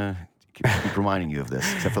 Nobody's going to keep reminding you of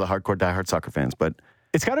this, except for the hardcore, diehard soccer fans. But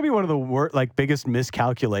it's got to be one of the biggest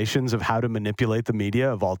miscalculations of how to manipulate the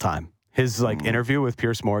media of all time. His interview with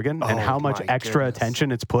Piers Morgan and how much extra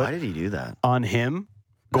attention it's put. Why did he do that on him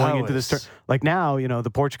going into this? Like now,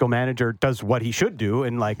 the Portugal manager does what he should do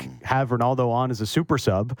and have Ronaldo on as a super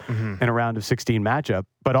sub in a round of 16 matchup.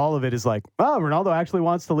 But all of it is like, oh, Ronaldo actually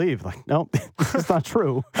wants to leave. Like, no, this is not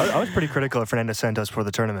true. I was pretty critical of Fernando Santos for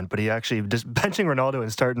the tournament, but he actually just benching Ronaldo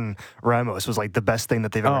and starting Ramos was like the best thing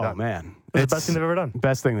that they've ever done. Oh man, it's the best thing they've ever done.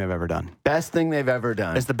 Best thing they've ever done. Best thing they've ever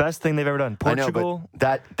done. It's the best thing they've ever done. Portugal. I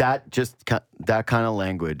know, but that kind of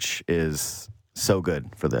language is so good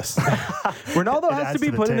for this. Ronaldo has to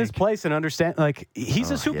be put in his place and understand. Like,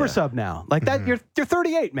 he's a super sub now. Like that, you're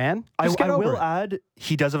 38, man. I will add,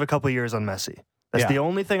 he does have a couple of years on Messi. That's the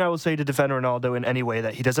only thing I will say to defend Ronaldo in any way,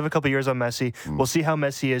 that he does have a couple of years on Messi. We'll see how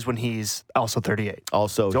Messi is when he's also 38.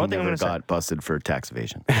 Also, he never got busted for tax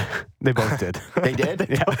evasion. They both did. They did?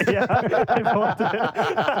 Yeah, they both did.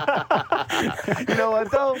 You know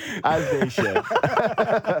what, though? As they should.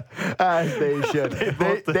 As they should.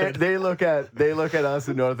 They look at us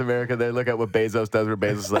in North America. They look at what Bezos does, where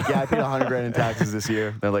Bezos is like, yeah, I paid $100,000 in taxes this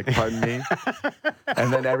year. They're like, pardon me?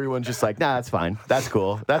 And then everyone's just like, nah, that's fine. That's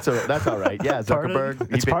cool. That's all right. Yeah, Zuckerberg.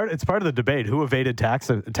 It's part of the debate. Who evaded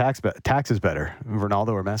taxes better, Ronaldo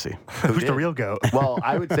or Messi? Who's the real GOAT? Well,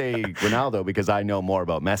 I would say Ronaldo, because I know more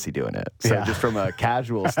about Messi doing it. So just from a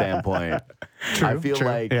casual standpoint, I feel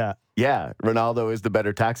like Ronaldo is the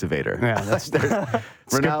better tax evader. Yeah, that's Ronaldo,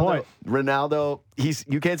 a good point. Ronaldo,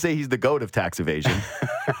 you can't say he's the GOAT of tax evasion.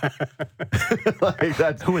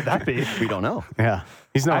 Who would that be? We don't know. Yeah.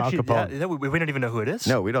 He's not Al Capone. Yeah, we don't even know who it is.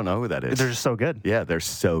 No, we don't know who that is. They're just so good. Yeah, they're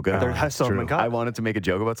so good. They're so good. I wanted to make a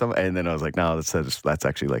joke about something, and then I was like, no, that's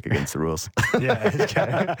actually like against the rules. Yeah,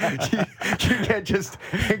 you can't just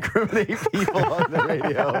incriminate people on the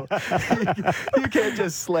radio. You can't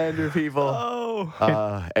just slander people.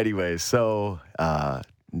 Oh. Anyways, so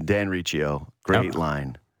Dan Riccio, great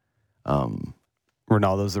line.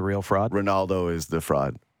 Ronaldo's the real fraud? Ronaldo is the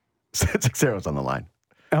fraud. Seixeiro's on the line.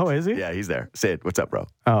 Oh, is he? Yeah, he's there. Sid, what's up, bro?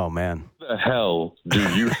 Oh, man. What the hell do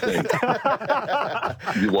you think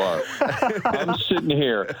you are? I'm sitting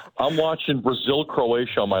here. I'm watching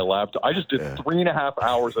Brazil-Croatia on my laptop. I just did 3.5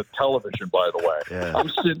 hours of television, by the way. Yeah. I'm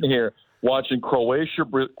sitting here watching Croatia.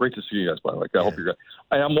 Great to see you guys, by the way. I hope you're good.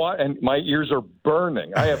 And and my ears are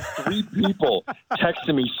burning. I have 3 people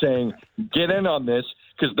texting me saying, get in on this,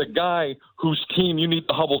 because the guy whose team you need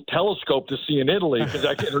the Hubble telescope to see in Italy, because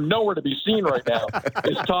they're nowhere to be seen right now,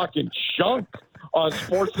 is talking junk on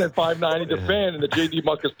Sportsnet 590 The Fan and the JD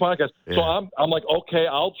Muckus podcast. Yeah. So I'm like, okay,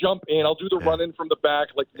 I'll jump in. I'll do the run-in from the back,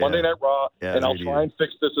 like Monday Night Raw, and I'll try and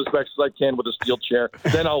fix this as best as I can with a steel chair.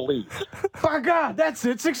 Then I'll leave. By God, that's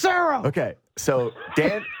it, Seixeiro. Okay, so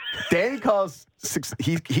Danny calls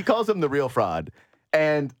he calls him the real fraud,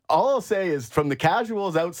 and all I'll say is, from the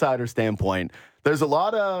casuals outsider standpoint, there's a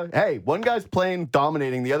lot of, hey, one guy's playing,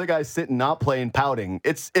 dominating, the other guy's sitting, not playing, pouting.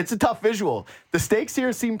 It's a tough visual. The stakes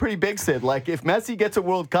here seem pretty big, Sid. Like, if Messi gets a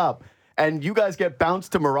World Cup and you guys get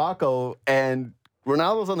bounced to Morocco and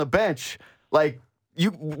Ronaldo's on the bench, like,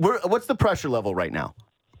 what's the pressure level right now?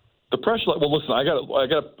 The pressure level. Well, listen, I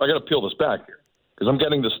got to peel this back here, because I'm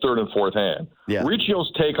getting this third and fourth hand. Yeah.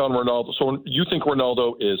 Riccio's take on Ronaldo. So you think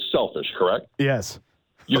Ronaldo is selfish, correct? Yes.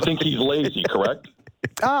 You think he's lazy, correct?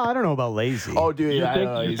 I don't know about lazy. Oh, dude,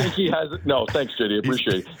 you think he hasn't? No, thanks, JD.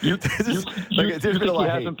 Appreciate it. You think he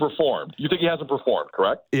hasn't performed? You think he hasn't performed?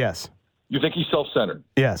 Correct. Yes. You think he's self-centered?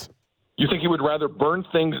 Yes. You think he would rather burn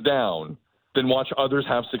things down than watch others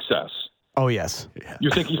have success? Oh, yes. You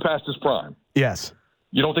think he's past his prime? Yes.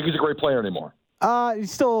 You don't think he's a great player anymore?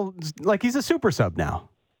 He's still, like, he's a super sub now.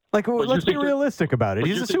 Like, let's be realistic about it.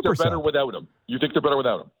 He's a super sub. Better without him. You think they're better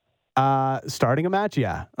without him? Starting a match,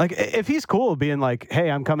 yeah. Like, if he's cool being like, hey,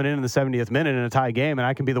 I'm coming in the 70th minute in a tie game and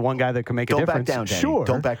I can be the one guy that can make a difference. Don't back down, Danny. Sure.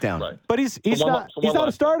 Don't back down. Right. But he's not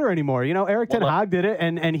a starter anymore. You know, Eric Ten Hag did it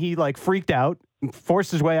and he, like, freaked out,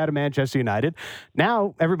 forced his way out of Manchester United.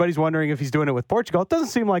 Now everybody's wondering if he's doing it with Portugal. It doesn't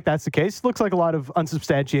seem like that's the case. It looks like a lot of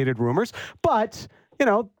unsubstantiated rumors. But, you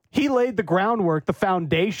know, he laid the groundwork, the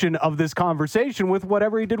foundation of this conversation with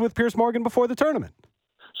whatever he did with Piers Morgan before the tournament.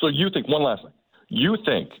 So you think, one last thing, you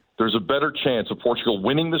think there's a better chance of Portugal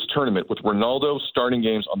winning this tournament with Ronaldo starting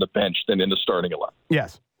games on the bench than in the starting 11?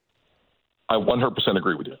 Yes. I 100%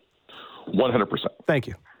 agree with you. 100%. Thank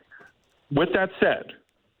you. With that said,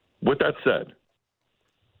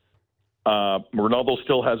 Ronaldo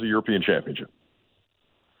still has a European championship.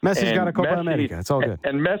 Messi's got a Copa America. It's all good.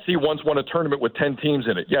 And Messi once won a tournament with 10 teams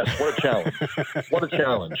in it. Yes, what a challenge. What a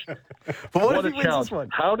challenge. What a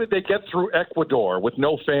challenge. How did they get through Ecuador with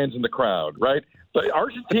no fans in the crowd, right? But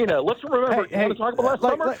Argentina, let's remember, you want to talk about last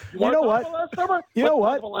summer? You know what? Let's talk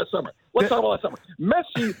about last summer.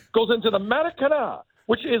 Messi goes into the Maracanã,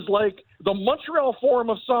 which is like the Montreal Forum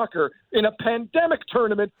of Soccer in a pandemic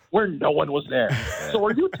tournament where no one was there. So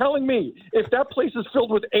are you telling me if that place is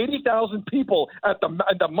filled with 80,000 people at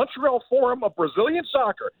the Montreal Forum of Brazilian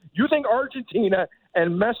Soccer, you think Argentina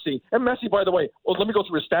and Messi, by the way, let me go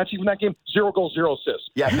through his stats from that game, 0 goals, 0 assists.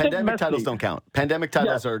 Yeah, pandemic titles don't count. Pandemic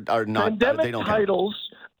titles are not, they don't titles,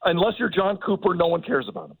 count. Unless you're John Cooper, no one cares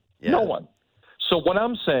about them. Yeah. No one. So what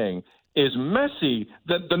I'm saying is Messi,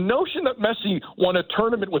 the notion that Messi won a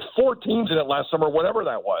tournament with 4 teams in it last summer, whatever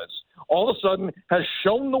that was, all of a sudden has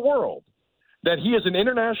shown the world that he is an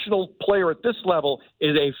international player at this level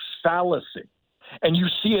is a fallacy. And you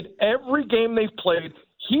see it every game they've played.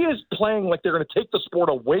 He is playing like they're going to take the sport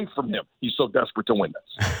away from him. He's so desperate to win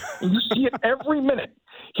this. And you see it every minute.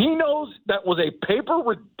 He knows that was a paper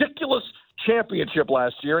ridiculous championship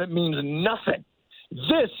last year, and it means nothing.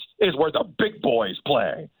 This is where the big boys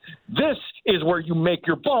play. This is where you make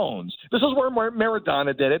your bones. This is where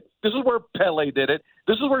Maradona did it. This is where Pele did it.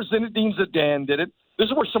 This is where Zinedine Zidane did it. This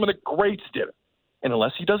is where some of the greats did it. And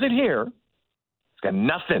unless he does it here, he's got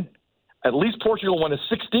nothing. At least Portugal won a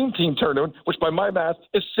 16-team tournament, which by my math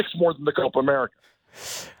is 6 more than the Copa America.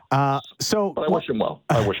 But I wish him well.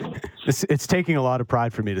 It's taking a lot of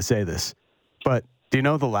pride for me to say this, but do you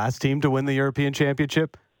know the last team to win the European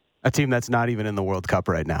Championship? A team that's not even in the World Cup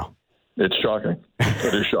right now. It's shocking.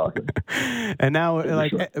 It is shocking. And now,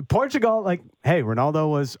 Portugal, hey,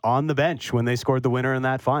 Ronaldo was on the bench when they scored the winner in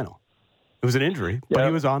that final. It was an injury, but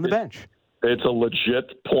he was on the bench. It's a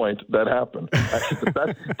legit point that happened. Actually, the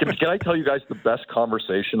best. Can I tell you guys the best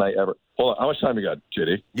conversation I ever? Hold on, how much time you got,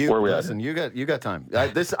 JD? Where are we at? You got time.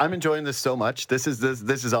 I'm enjoying this so much. This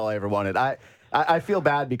is all I ever wanted. I feel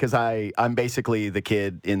bad because I'm basically the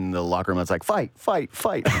kid in the locker room that's like, fight. No,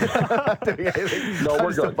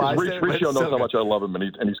 we're good. Riccio knows how much I love him, and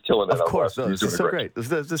he's killing it. Of course, this is so great. This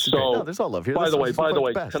is great. No, there's all love here. By the way,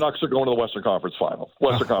 Canucks are going to the Western Conference Final.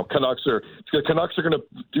 Canucks are going to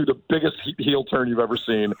do the biggest heel turn you've ever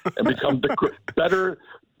seen and become better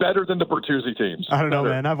than the Bertuzzi teams. I don't know,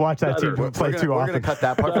 man. I've watched that team play too often. We're going to cut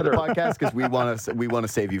that part from the podcast because we want to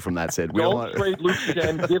save you from that, Sid. Don't trade Luke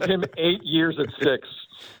Shen. Give him 8 years at 6.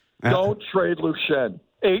 Don't trade Luke Shen.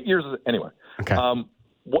 8 years. Anyway. Okay.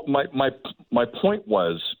 What my point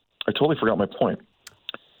was, I totally forgot my point.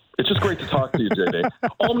 It's just great to talk to you, JD.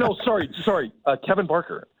 Oh no, sorry. Kevin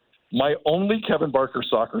Barker. My only Kevin Barker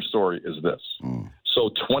soccer story is this. So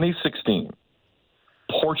 2016.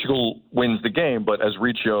 Portugal wins the game, but as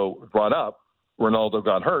Riccio brought up, Ronaldo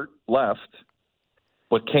got hurt, left,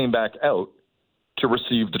 but came back out to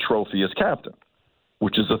receive the trophy as captain,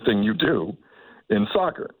 which is a thing you do in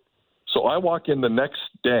soccer. So I walk in the next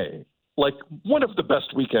day, like one of the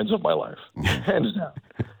best weekends of my life, hands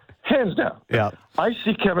down. Yeah. I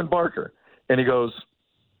see Kevin Barker, and he goes,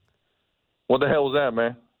 "What the hell was that,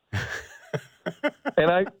 man?"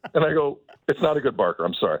 and I go, "It's not a good Barker.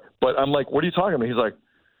 I'm sorry." But I'm like, "What are you talking about?"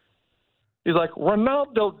 He's like,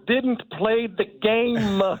 "Ronaldo didn't play the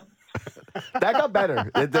game." That got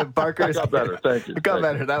better. The Barker got better. Thank you. It got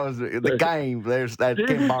better. That was the game. There's that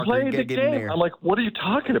didn't Barker play the game. I'm like, "What are you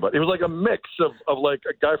talking about?" It was like a mix of like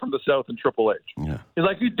a guy from the South and Triple H. Yeah. He's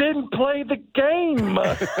like, "You didn't play the game,"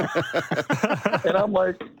 and I'm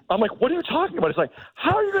like, "What are you talking about?" It's like,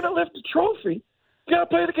 "How are you going to lift the trophy? You got to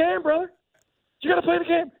play the game, brother. You got to play the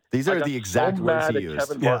game." These are the exact words he used.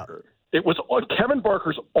 Kevin Barker. It was Kevin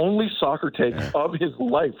Barker's only soccer take of his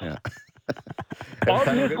life. Yeah. Of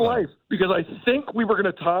his life. Because I think we were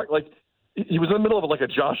going to talk, like, he was in the middle of like a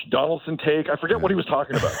Josh Donaldson take. I forget what he was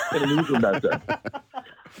talking about in the newsroom that day.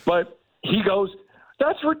 But he goes,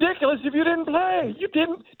 "That's ridiculous if you didn't play. You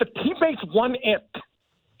didn't. The teammates won it.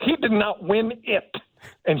 He did not win it."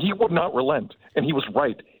 And he would not relent. And he was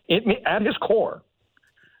right. At his core,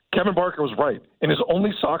 Kevin Barker was right in his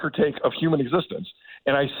only soccer take of human existence.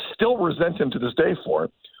 And I still resent him to this day for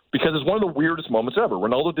it because it's one of the weirdest moments ever.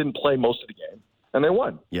 Ronaldo didn't play most of the game, and they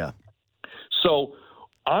won. Yeah. So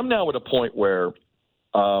I'm now at a point where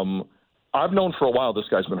I've known for a while this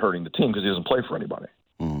guy's been hurting the team because he doesn't play for anybody.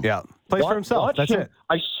 Yeah. Plays for himself. That's it.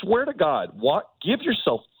 I swear to God, give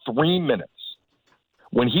yourself 3 minutes.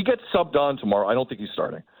 When he gets subbed on tomorrow, I don't think he's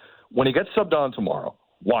starting. When he gets subbed on tomorrow,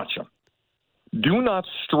 watch him. Do not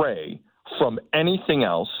stray from anything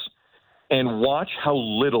else and watch how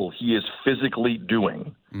little he is physically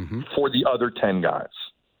doing for the other 10 guys.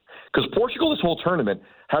 Because Portugal this whole tournament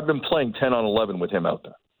have been playing 10 on 11 with him out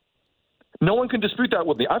there. No one can dispute that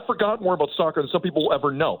with me. I forgot more about soccer than some people will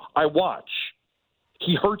ever know. I watch.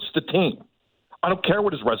 He hurts the team. I don't care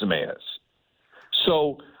what his resume is.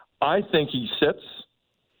 So I think he sits,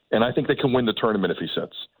 and I think they can win the tournament if he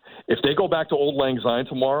sits. If they go back to Old Lang Syne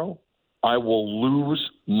tomorrow, I will lose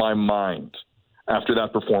my mind after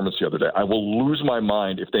that performance the other day. I will lose my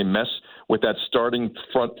mind if they mess with that starting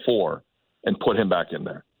front four and put him back in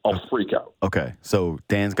there. I'll freak out. Okay, so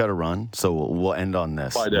Dan's got to run, so we'll end on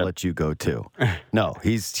this. Bye, Dan. We'll let you go too. No,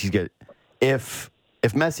 he's get if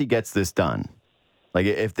Messi gets this done, like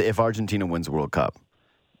if Argentina wins the World Cup,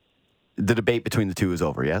 the debate between the two is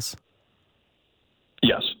over. Yes.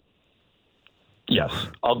 Yes,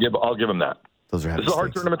 I'll give him that. Those are heavy This is a hard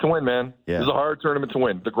stakes. tournament to win, man. Yeah. This is a hard tournament to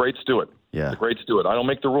win. The greats do it. Yeah. The greats do it. I don't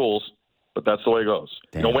make the rules, but that's the way it goes.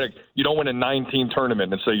 Damn. You don't win a 9-team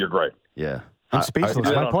tournament and say you're great. Yeah. I'm speechless.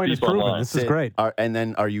 I- My point is FIFA proven. Online. This is great. And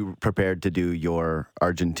then, are you prepared to do your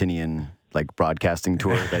Argentinian broadcasting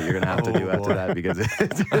tour that you're going to have to do after that? Because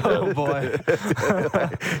Oh boy.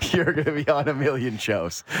 you're going to be on a million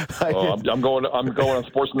shows. I'm going on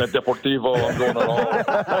Sportsnet Deportivo. I'm going on all.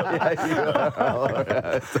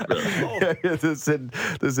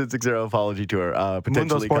 The Sid 60 apology tour,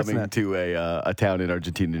 potentially coming Sportsnet. to a town in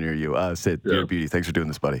Argentina near you. Sid, you're a beauty. Thanks for doing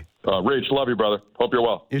this, buddy. Rich, love you, brother. Hope you're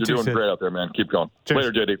well. You You're too, doing Sid. great out there, man. Keep going. Cheers.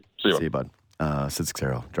 Later, JD. See you, bud. Sid 60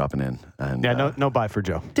 dropping in. And, Yeah, no bye for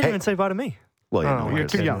Joe. Didn't even say bye to me. Well, yeah, Oh, no, you're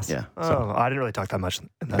too young. Yeah. Oh, I didn't really talk that much in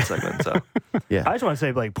that segment. So Yeah. I just want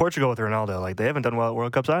to say, Portugal with Ronaldo, they haven't done well at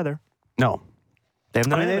World Cups either. No. They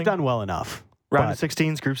haven't done I mean, they've anything. done well enough. Round but- of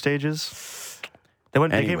 16s, group stages. They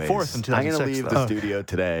came fourth in 2006. I'm going to leave the though. studio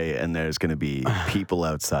today, and there's going to be people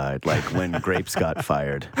outside, like when Grapes got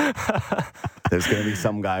fired. There's going to be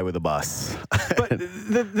some guy with a bus. But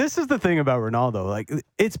this is the thing about Ronaldo.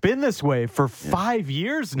 It's been this way for 5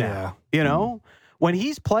 years now. You know? When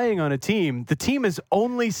he's playing on a team, the team is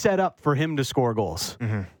only set up for him to score goals.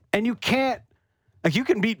 Mm-hmm. And you can't, you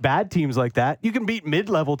can beat bad teams like that. You can beat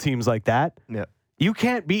mid-level teams like that. Yeah. You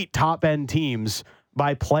can't beat top-end teams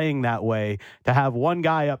by playing that way, to have one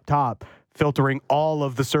guy up top filtering all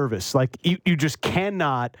of the service. You just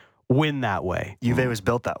cannot win that way. Juve was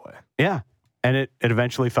built that way. Yeah. And it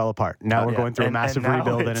eventually fell apart. Now we're going through a And massive now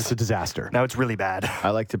rebuild, and it's a disaster. Now it's really bad.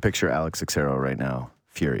 I like to picture Alex Seixeiro right now,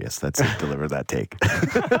 furious. That's it. Deliver that take.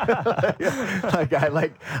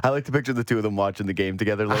 I like to picture the two of them watching the game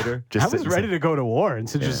together later. I was ready to go to war, and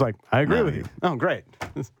Sid's just I agree with you. Oh, great.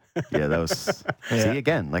 Yeah, that was. See,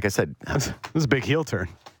 again, like I said, This is a big heel turn.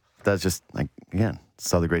 that's just again,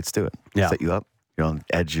 that's how the greats do it. Yeah. Set you up, you're on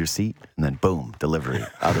the edge of your seat, and then boom, delivery,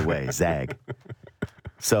 other way, zag.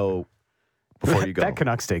 So before you go, That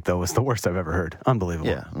Canuck steak, though, was the worst I've ever heard. Unbelievable.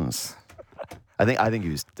 yeah, I think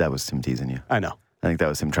that was him teasing you. I know. I think that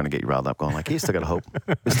was him trying to get you riled up, going you still got hope.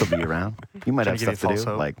 You'll still be around. You might Trying have to give stuff you to do.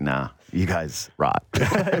 false hope. Nah, you guys rot. You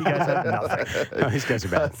guys have nothing. No, these guys are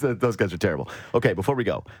bad. Those guys are terrible. Okay, before we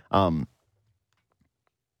go, who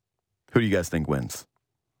do you guys think wins?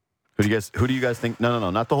 Who do you guys think?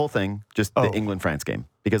 No, not the whole thing. Just the England-France game.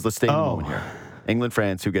 Because let's stay in the moment here.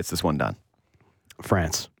 England-France, who gets this one done?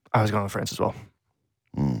 France. I was going with France as well.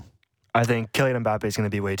 I think Kylian Mbappe is going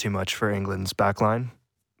to be way too much for England's back line.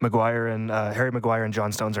 Harry Maguire and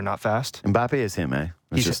John Stones are not fast. Mbappe is him, eh?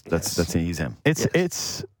 He's him.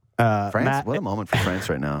 It's France. Matt, What a moment for France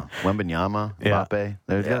right now. Wembanyama, Yeah. Mbappe.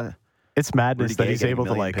 There's it's madness Rudy that Gay he's getting able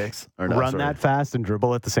to 1,000,000 picks? Or no, run sorry. that fast and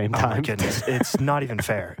dribble at the same Oh time. my goodness. It's not even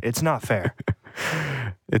fair. It's not fair.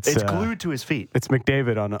 It's glued to his feet. It's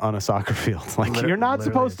McDavid on a soccer field. You're not Literally.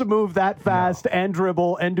 supposed to move that fast and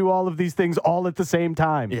dribble and do all of these things all at the same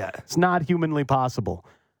time. Yeah. It's not humanly possible.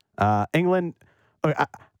 England,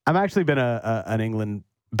 I've actually been an England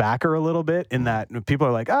backer a little bit in that people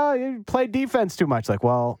are like, oh, you play defense too much.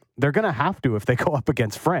 Well, they're going to have to if they go up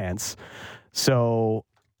against France. So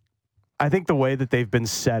I think the way that they've been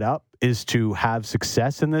set up is to have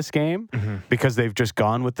success in this game because they've just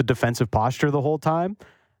gone with the defensive posture the whole time.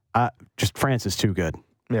 Just France is too good.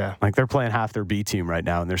 Yeah. They're playing half their B team right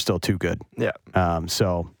now, and they're still too good. Yeah.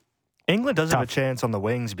 So England does have a Tough. chance on the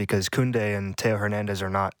wings because Koundé and Theo Hernandez are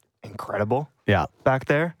not incredible yeah, back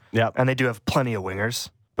there. yeah. And they do have plenty of wingers.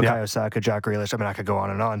 Bukayo Saka, Jack Grealish. I could go on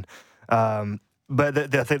and on. But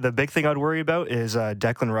the big thing I'd worry about is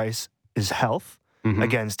Declan Rice's health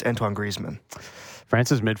against Antoine Griezmann.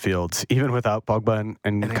 France's midfield, even without Pogba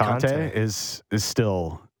and Conte, Conte. is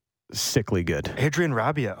still sickly good. Adrien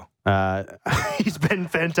Rabiot. He's been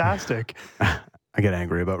fantastic. I get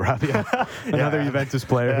angry about Rabiot. Another Juventus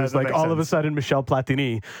player who's like all of a sudden Michel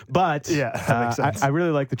Platini. But that makes sense. I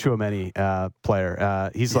really like the Tchouaméni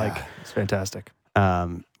player. He's it's fantastic.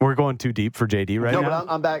 We're going too deep for JD right now. No, but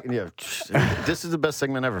I'm back. Yeah, this is the best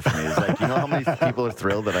segment ever for me. It's like, you know how many people are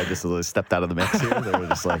thrilled that I just stepped out of the mix here? They were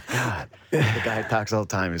just like, God, the guy talks all the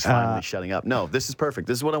time. He's finally shutting up. No, this is perfect.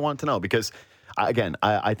 This is what I want to know because, again,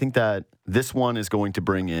 I think that this one is going to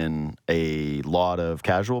bring in a lot of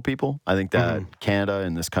casual people. I think that Canada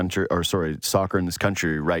in this country, soccer in this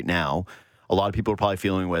country right now, a lot of people are probably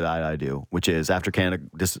feeling the way that I do, which is after Canada,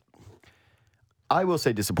 I will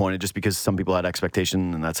say disappointed just because some people had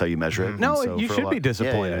expectation and that's how you measure it. No, you should be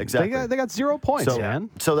disappointed. Yeah, exactly. They got 0 points, man.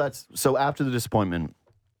 So after the disappointment,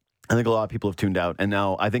 I think a lot of people have tuned out. And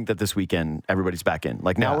now I think that this weekend, everybody's back in.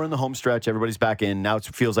 Like now we're in the home stretch. Everybody's back in. Now it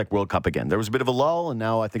feels like World Cup again. There was a bit of a lull and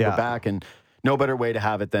now I think we're back. And no better way to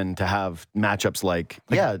have it than to have matchups like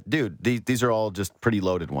these are all just pretty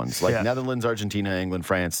loaded ones. Like Netherlands, Argentina, England,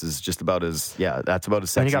 France is just about as, that's about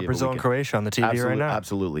as sexy. And you got Brazil and Croatia on the TV right now.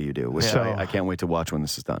 Absolutely you do. Which I can't wait to watch when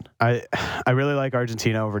this is done. I really like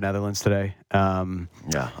Argentina over Netherlands today.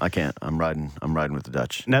 I can't. I'm riding with the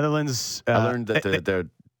Dutch. Netherlands. I learned that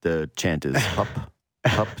the chant is Hup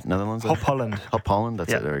Netherlands? Hup Holland. Hup Holland?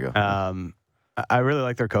 That's it. There we go. I really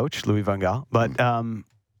like their coach, Louis van Gaal. But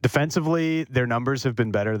defensively, their numbers have been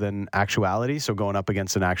better than actuality. So going up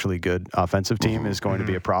against an actually good offensive team is going to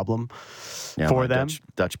be a problem for them.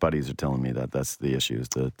 Dutch buddies are telling me that that's the issue. Is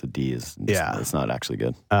the D is it's not actually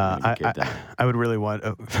good. I would really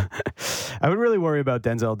I would really worry about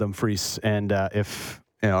Denzel Dumfries and if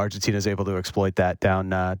Argentina is able to exploit that down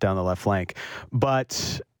the left flank.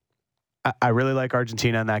 But I really like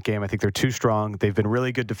Argentina in that game. I think they're too strong. They've been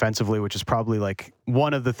really good defensively, which is probably like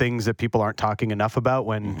one of the things that people aren't talking enough about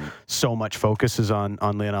when so much focus is on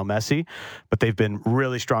Lionel Messi. But they've been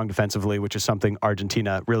really strong defensively, which is something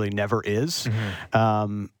Argentina really never is.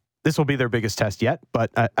 This will be their biggest test yet,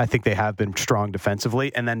 but I think they have been strong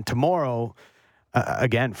defensively. And then tomorrow,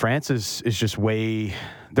 again, France is just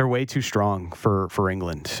they're way too strong for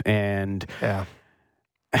England. And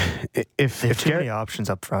if too many options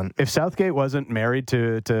up front. If Southgate wasn't married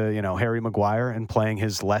to Harry Maguire and playing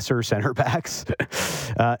his lesser center backs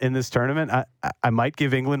in this tournament, I might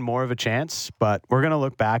give England more of a chance. But we're going to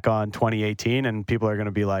look back on 2018 and people are going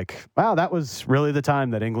to be like, wow, that was really the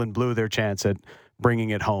time that England blew their chance at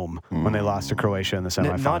bringing it home when they lost to Croatia in the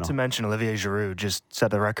semifinal. Not to mention Olivier Giroud just set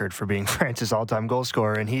the record for being France's all-time goal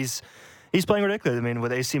scorer, and he's playing ridiculous. I mean,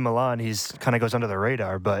 with AC Milan, he's kind of goes under the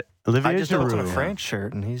radar, but Olivier I just don't Giroud, a France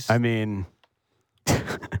shirt, and he's. I mean,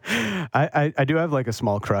 I do have like a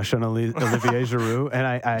small crush on Olivier Giroud, and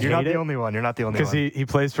I You're hate not the it only one. You're not the only one. because he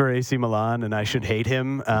plays for AC Milan, and I should hate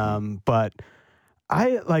him. But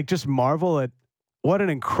I just marvel at what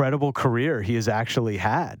an incredible career he has actually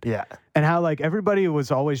had. Yeah. And how everybody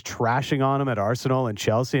was always trashing on him at Arsenal and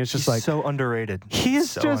Chelsea. It's just he's so underrated. He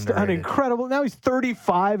is so just underrated. An incredible. Now he's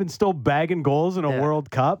 35 and still bagging goals in a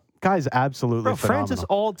World Cup. Guy's absolutely phenomenal. France's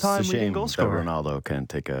all-time leading goal scorer. Ronaldo can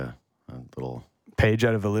take a little page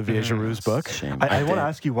out of Olivier Giroud's book. I want to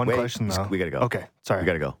ask you one question though. We gotta go. Okay, sorry. We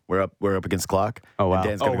gotta go. We're up against the clock. Oh wow.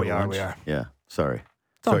 Dan's gotta go we are. Yeah. Sorry.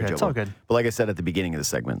 Sorry, Joe. It's all good. But like I said at the beginning of the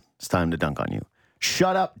segment, it's time to dunk on you.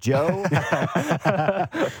 Shut up, Joe. Yeah,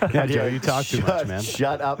 Joe, you talk too much, man.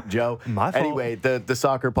 Shut up, Joe. My fault. Anyway, the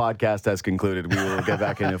soccer podcast has concluded. We will get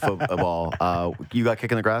back into football. You got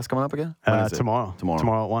Kicking the Grass coming up again? Tomorrow.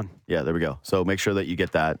 Tomorrow at 1. Yeah, there we go. So make sure that you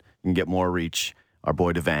get that. You can get more reach. Our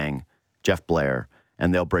boy Devang, Jeff Blair,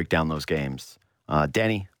 and they'll break down those games.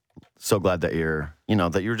 Danny, so glad that you're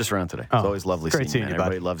just around today. It's always lovely seeing you, man.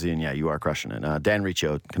 Everybody loves you, and you are crushing it. Dan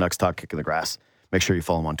Riccio, Canucks Talk, Kicking the Grass. Make sure you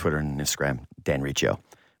follow him on Twitter and Instagram, Dan Riccio.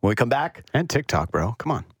 When we come back... And TikTok, bro.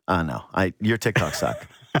 Come on. No. Your TikTok suck.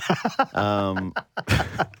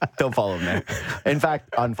 Don't follow him there. In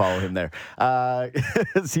fact, unfollow him there.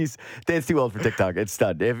 Dan's too old for TikTok. It's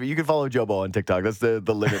done. If you can follow Jobo on TikTok, that's the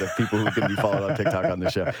limit of people who can be followed on TikTok on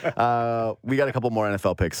this show. We got a couple more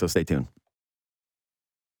NFL picks, so stay tuned.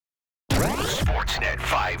 Sportsnet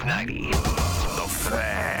 590. The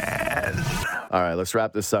Fan. All right, let's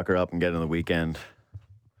wrap this sucker up and get into the weekend.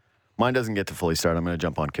 Mine doesn't get to fully start. I'm going to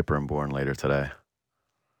jump on Kipper and Bourne later today.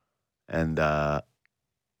 And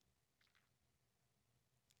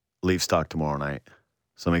Leafs talk tomorrow night.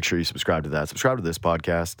 So make sure you subscribe to that. Subscribe to this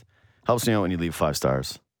podcast. Helps me out when you leave 5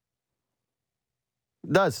 stars.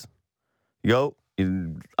 It does. You go,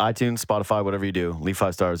 iTunes, Spotify, whatever you do. Leave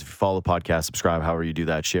 5 stars. If you follow the podcast, subscribe, however you do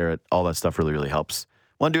that. Share it. All that stuff really, really helps.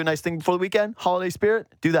 Want to do a nice thing before the weekend? Holiday spirit?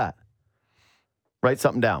 Do that. Write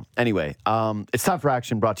something down. Anyway, it's time for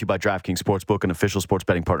action, brought to you by DraftKings Sportsbook, an official sports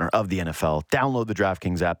betting partner of the NFL. Download the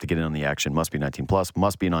DraftKings app to get in on the action. Must be 19 plus,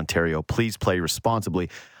 must be in Ontario. Please play responsibly.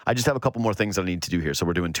 I just have a couple more things I need to do here, so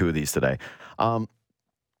we're doing 2 of these today.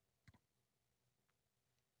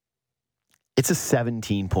 It's a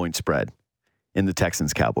 17-point spread in the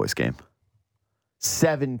Texans-Cowboys game.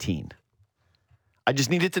 17. I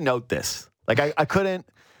just needed to note this. Like,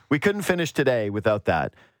 we couldn't finish today without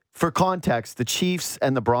that. For context, the Chiefs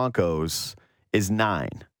and the Broncos is 9.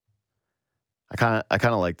 I kind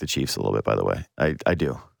of like the Chiefs a little bit, by the way. I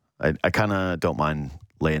do. I kind of don't mind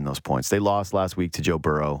laying those points. They lost last week to Joe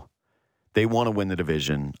Burrow. They want to win the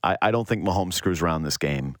division. I don't think Mahomes screws around this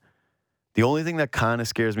game. The only thing that kind of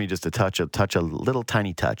scares me just a little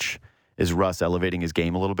tiny touch, is Russ elevating his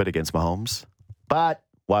game a little bit against Mahomes. But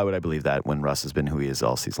why would I believe that when Russ has been who he is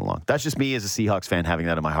all season long? That's just me as a Seahawks fan having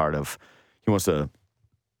that in my heart of he wants to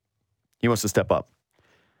step up.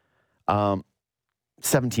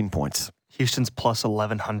 17 points. Houston's plus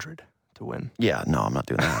 1,100 to win. Yeah, no, I'm not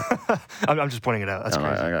doing that. I'm just pointing it out. That's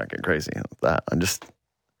crazy. I got to get crazy with that.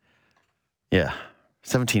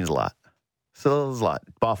 17 is a lot. So it's a lot.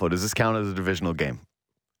 Boffo, does this count as a divisional game?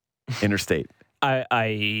 Interstate.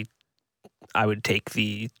 I would take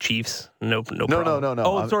the Chiefs. No problem. No.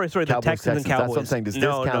 Oh, sorry. The Texans and Cowboys. That's what I'm saying. Does this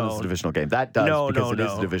count as a divisional game? That does, because it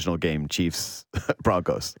is a divisional game. Chiefs,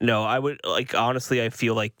 Broncos. No, I would, honestly, I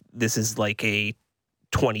feel like this is like a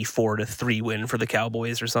 24-3 win for the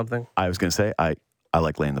Cowboys or something. I was going to say, I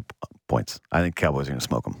like laying the points. I think Cowboys are going to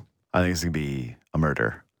smoke them. I think it's going to be a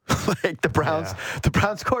murder. Like the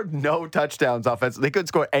Browns scored no touchdowns offensively. They couldn't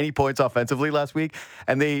score any points offensively last week,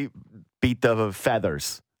 and they beat the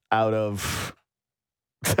feathers out of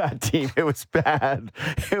that team. It was bad.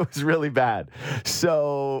 It was really bad.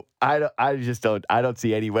 So I don't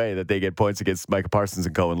see any way that they get points against Micah Parsons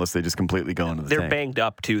and co. unless they just completely go into the They're tank. banged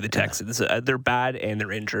up too, the Texans. They're bad and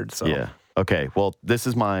they're injured. So yeah. Okay. Well, this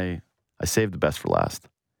is I saved the best for last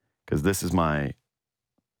because this is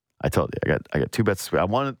I told you I got 2 bets.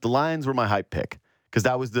 The Lions were my hype pick because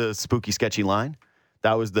that was the spooky, sketchy line.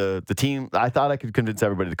 That was the team. I thought I could convince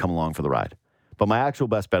everybody to come along for the ride. But my actual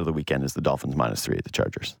best bet of the weekend is the Dolphins -3 at the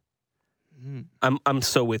Chargers. I'm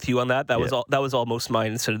so with you on that. That was almost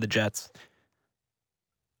mine instead of the Jets.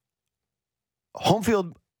 Home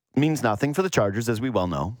field means nothing for the Chargers, as we well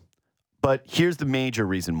know. But here's the major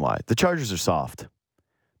reason why. The Chargers are soft.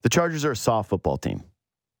 The Chargers are a soft football team.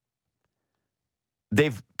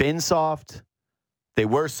 They've been soft. They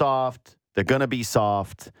were soft. They're going to be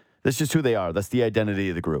soft. That's just who they are. That's the identity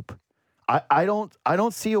of the group. I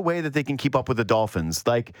don't see a way that they can keep up with the Dolphins.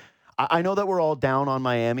 Like, I know that we're all down on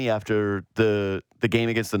Miami after the game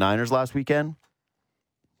against the Niners last weekend.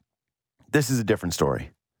 This is a different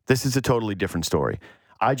story. This is a totally different story.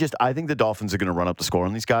 I think the Dolphins are going to run up the score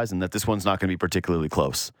on these guys and that this one's not going to be particularly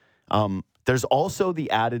close. There's also the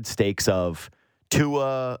added stakes of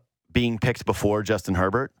Tua being picked before Justin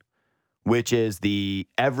Herbert, which is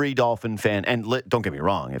every Dolphin fan, and don't get me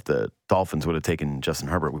wrong, if the Dolphins would have taken Justin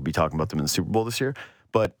Herbert, we'd be talking about them in the Super Bowl this year,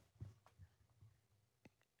 but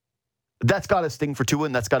that's got to sting for Tua,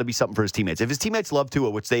 and that's got to be something for his teammates. If his teammates love Tua,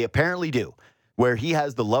 which they apparently do, where he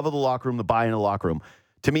has the love of the locker room, the buy-in of the locker room,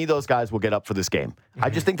 to me, those guys will get up for this game. Mm-hmm. I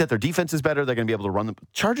just think that their defense is better. They're going to be able to run them.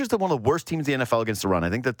 Chargers are one of the worst teams in the NFL against the run. I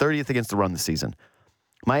think they're 30th against the run this season.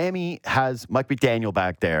 Miami has Mike McDaniel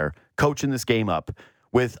back there coaching this game up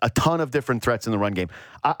with a ton of different threats in the run game.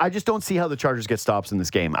 I just don't see how the Chargers get stops in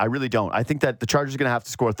this game. I really don't. I think that the Chargers are going to have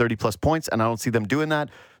to score 30-plus points, and I don't see them doing that.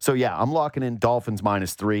 So, yeah, I'm locking in Dolphins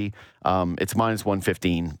 -3. It's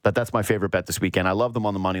 -115. That's my favorite bet this weekend. I love them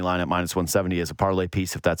on the money line at -170 as a parlay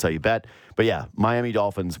piece, if that's how you bet. But, yeah, Miami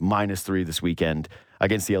Dolphins -3 this weekend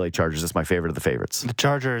against the LA Chargers. That's my favorite of the favorites. The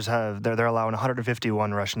Chargers they're allowing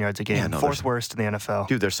 151 rushing yards a game, fourth worst in the NFL.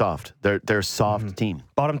 Dude, they're soft. They're a soft team.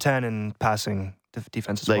 Bottom 10 in passing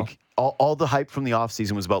defense as well. All the hype from the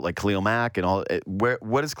offseason was about Khalil Mack and all.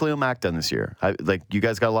 What has Khalil Mack done this year? You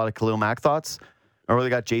guys got a lot of Khalil Mack thoughts? Or they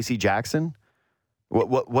got J.C. Jackson?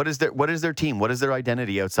 What is their team? What is their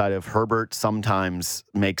identity outside of Herbert sometimes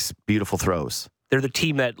makes beautiful throws? They're the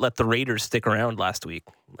team that let the Raiders stick around last week.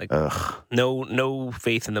 No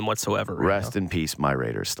faith in them whatsoever. Rest in peace, my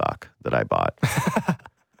Raiders stock that I bought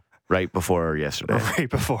right before yesterday. Right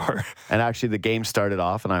before. And actually, the game started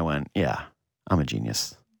off, and I went, "Yeah, I'm a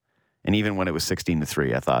genius." And even when it was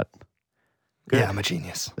 16-3, I thought, good. Yeah, I'm a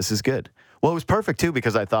genius. This is good. Well, it was perfect, too,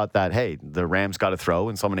 because I thought that, hey, the Rams got to throw,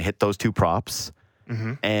 and so I'm going to hit those 2 props,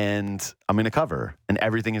 and I'm going to cover, and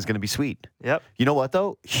everything is going to be sweet. Yep. You know what,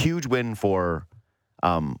 though? Huge win for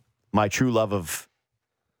my true love of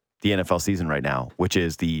the NFL season right now, which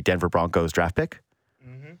is the Denver Broncos draft pick.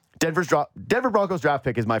 Denver Broncos draft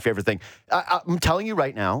pick is my favorite thing. I'm telling you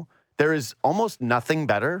right now, there is almost nothing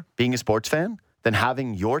better being a sports fan than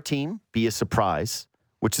having your team be a surprise,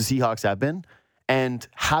 which the Seahawks have been, and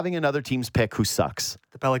having another team's pick who sucks.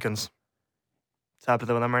 The Pelicans. It's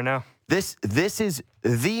happening with them right now. This is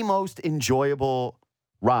the most enjoyable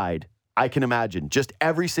ride I can imagine. Just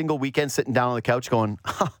every single weekend sitting down on the couch going,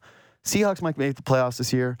 Seahawks might make the playoffs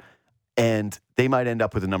this year, and they might end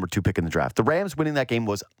up with a number 2 pick in the draft. The Rams winning that game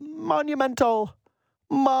was monumental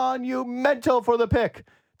for the pick.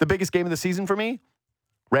 The biggest game of the season for me,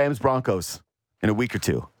 Rams-Broncos in a week or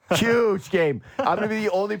two. Huge game. I'm going to be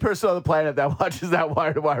the only person on the planet that watches that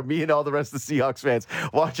wire to wire. Me and all the rest of the Seahawks fans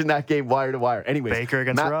watching that game wire to wire. Anyways, Baker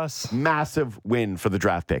against Russ. Massive win for the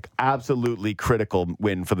draft pick. Absolutely critical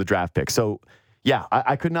win for the draft pick. So, yeah,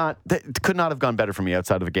 I could not have gone better for me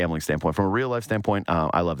outside of a gambling standpoint. From a real life standpoint,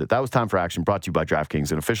 I loved it. That was Time for Action, brought to you by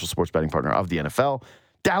DraftKings, an official sports betting partner of the NFL.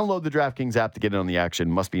 Download the DraftKings app to get in on the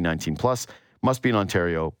action. Must be 18 plus. Must be in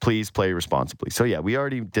Ontario. Please play responsibly. So, yeah, we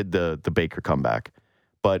already did the Baker comeback.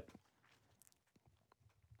 But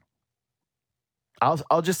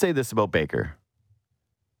I'll just say this about Baker.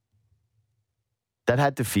 That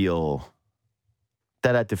had to feel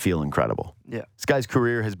incredible. Yeah. This guy's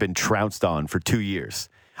career has been trounced on for 2 years.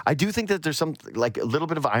 I do think that there's some like a little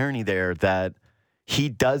bit of irony there that he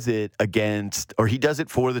does it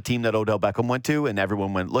for the team that Odell Beckham went to, and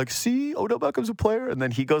everyone went, like, see, Odell Beckham's a player, and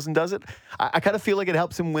then he goes and does it. I kind of feel like it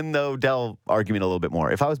helps him win the Odell argument a little bit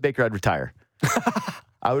more. If I was Baker, I'd retire.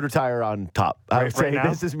 I would retire on top. I would say,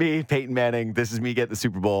 this is me, Peyton Manning. This is me getting the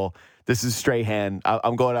Super Bowl. This is Strahan.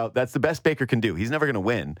 I'm going out. That's the best Baker can do. He's never going to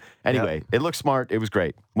win. Anyway, It looked smart. It was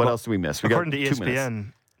great. What else do we miss? According to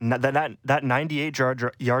ESPN, that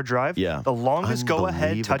 98-yard drive, the longest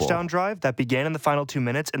go-ahead touchdown drive that began in the final 2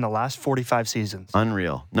 minutes in the last 45 seasons.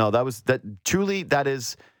 Unreal. No, that is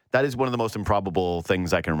one of the most improbable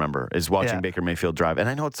things I can remember is watching Baker Mayfield drive. And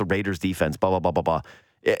I know it's the Raiders defense, blah, blah, blah, blah, blah.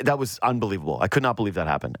 That was unbelievable. I could not believe that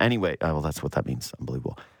happened. Anyway, well, that's what that means.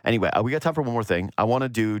 Unbelievable. Anyway, we got time for one more thing. I want to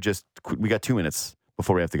do we got 2 minutes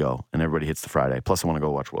before we have to go, and everybody hits the Friday. Plus, I want to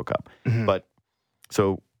go watch World Cup. Mm-hmm. But,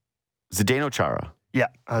 so, Zdeno Chara. Yeah,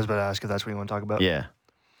 I was about to ask if that's what you want to talk about. Yeah.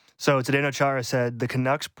 So, Zdeno Chara said the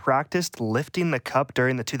Canucks practiced lifting the cup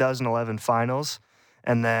during the 2011 finals,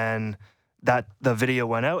 and then the video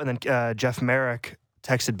went out, and then Jeff Merrick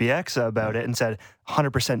texted Bieksa about it and said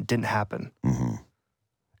 100% didn't happen. Mm-hmm.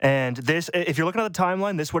 And this, if you're looking at the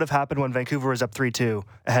timeline, this would have happened when Vancouver was up 3-2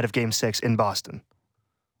 ahead of Game 6 in Boston.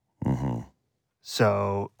 Mm-hmm.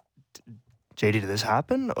 So, JD, did this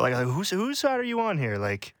happen? Like, whose side are you on here?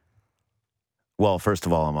 Like, well, first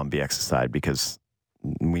of all, I'm on BX's side because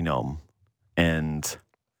we know him, and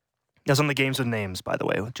that's on the Games with Names, by the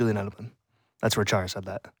way, with Julian Edelman. That's where Char said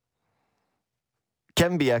that.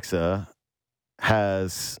 Kevin Bieksa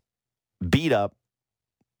has beat up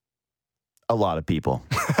a lot of people.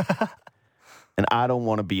 And I don't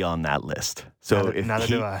want to be on that list. So neither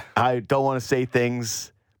do I. I don't want to say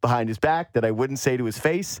things behind his back that I wouldn't say to his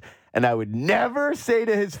face, and I would never say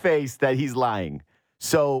to his face that he's lying.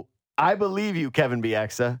 So I believe you, Kevin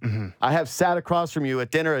Bieksa. Mm-hmm. I have sat across from you at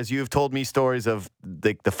dinner as you've told me stories of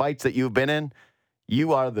the fights that you've been in.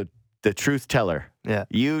 You are the truth teller. Yeah.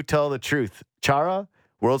 You tell the truth. Chara,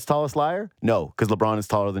 world's tallest liar? No, because LeBron is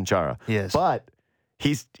taller than Chara. Yes. But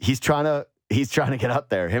he's trying to get up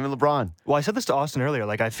there, him and LeBron. Well, I said this to Austin earlier.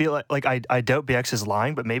 Like, I feel like I doubt BX is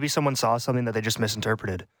lying, but maybe someone saw something that they just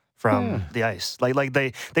misinterpreted from the ice. Like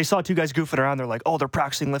they saw two guys goofing around. They're like, oh, they're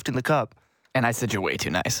practicing lifting the cup. And I said, you're way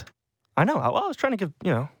too nice. I know. Well, I was trying to give,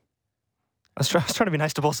 I was trying to be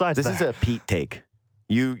nice to both sides. This is a Pete take.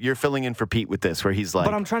 You're filling in for Pete with this, where he's like,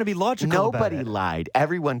 but I'm trying to be logical. Nobody lied.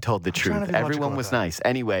 Everyone told the truth. Everyone was nice.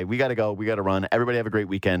 Anyway, we got to go. We got to run. Everybody have a great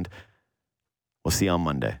weekend. We'll see you on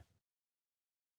Monday.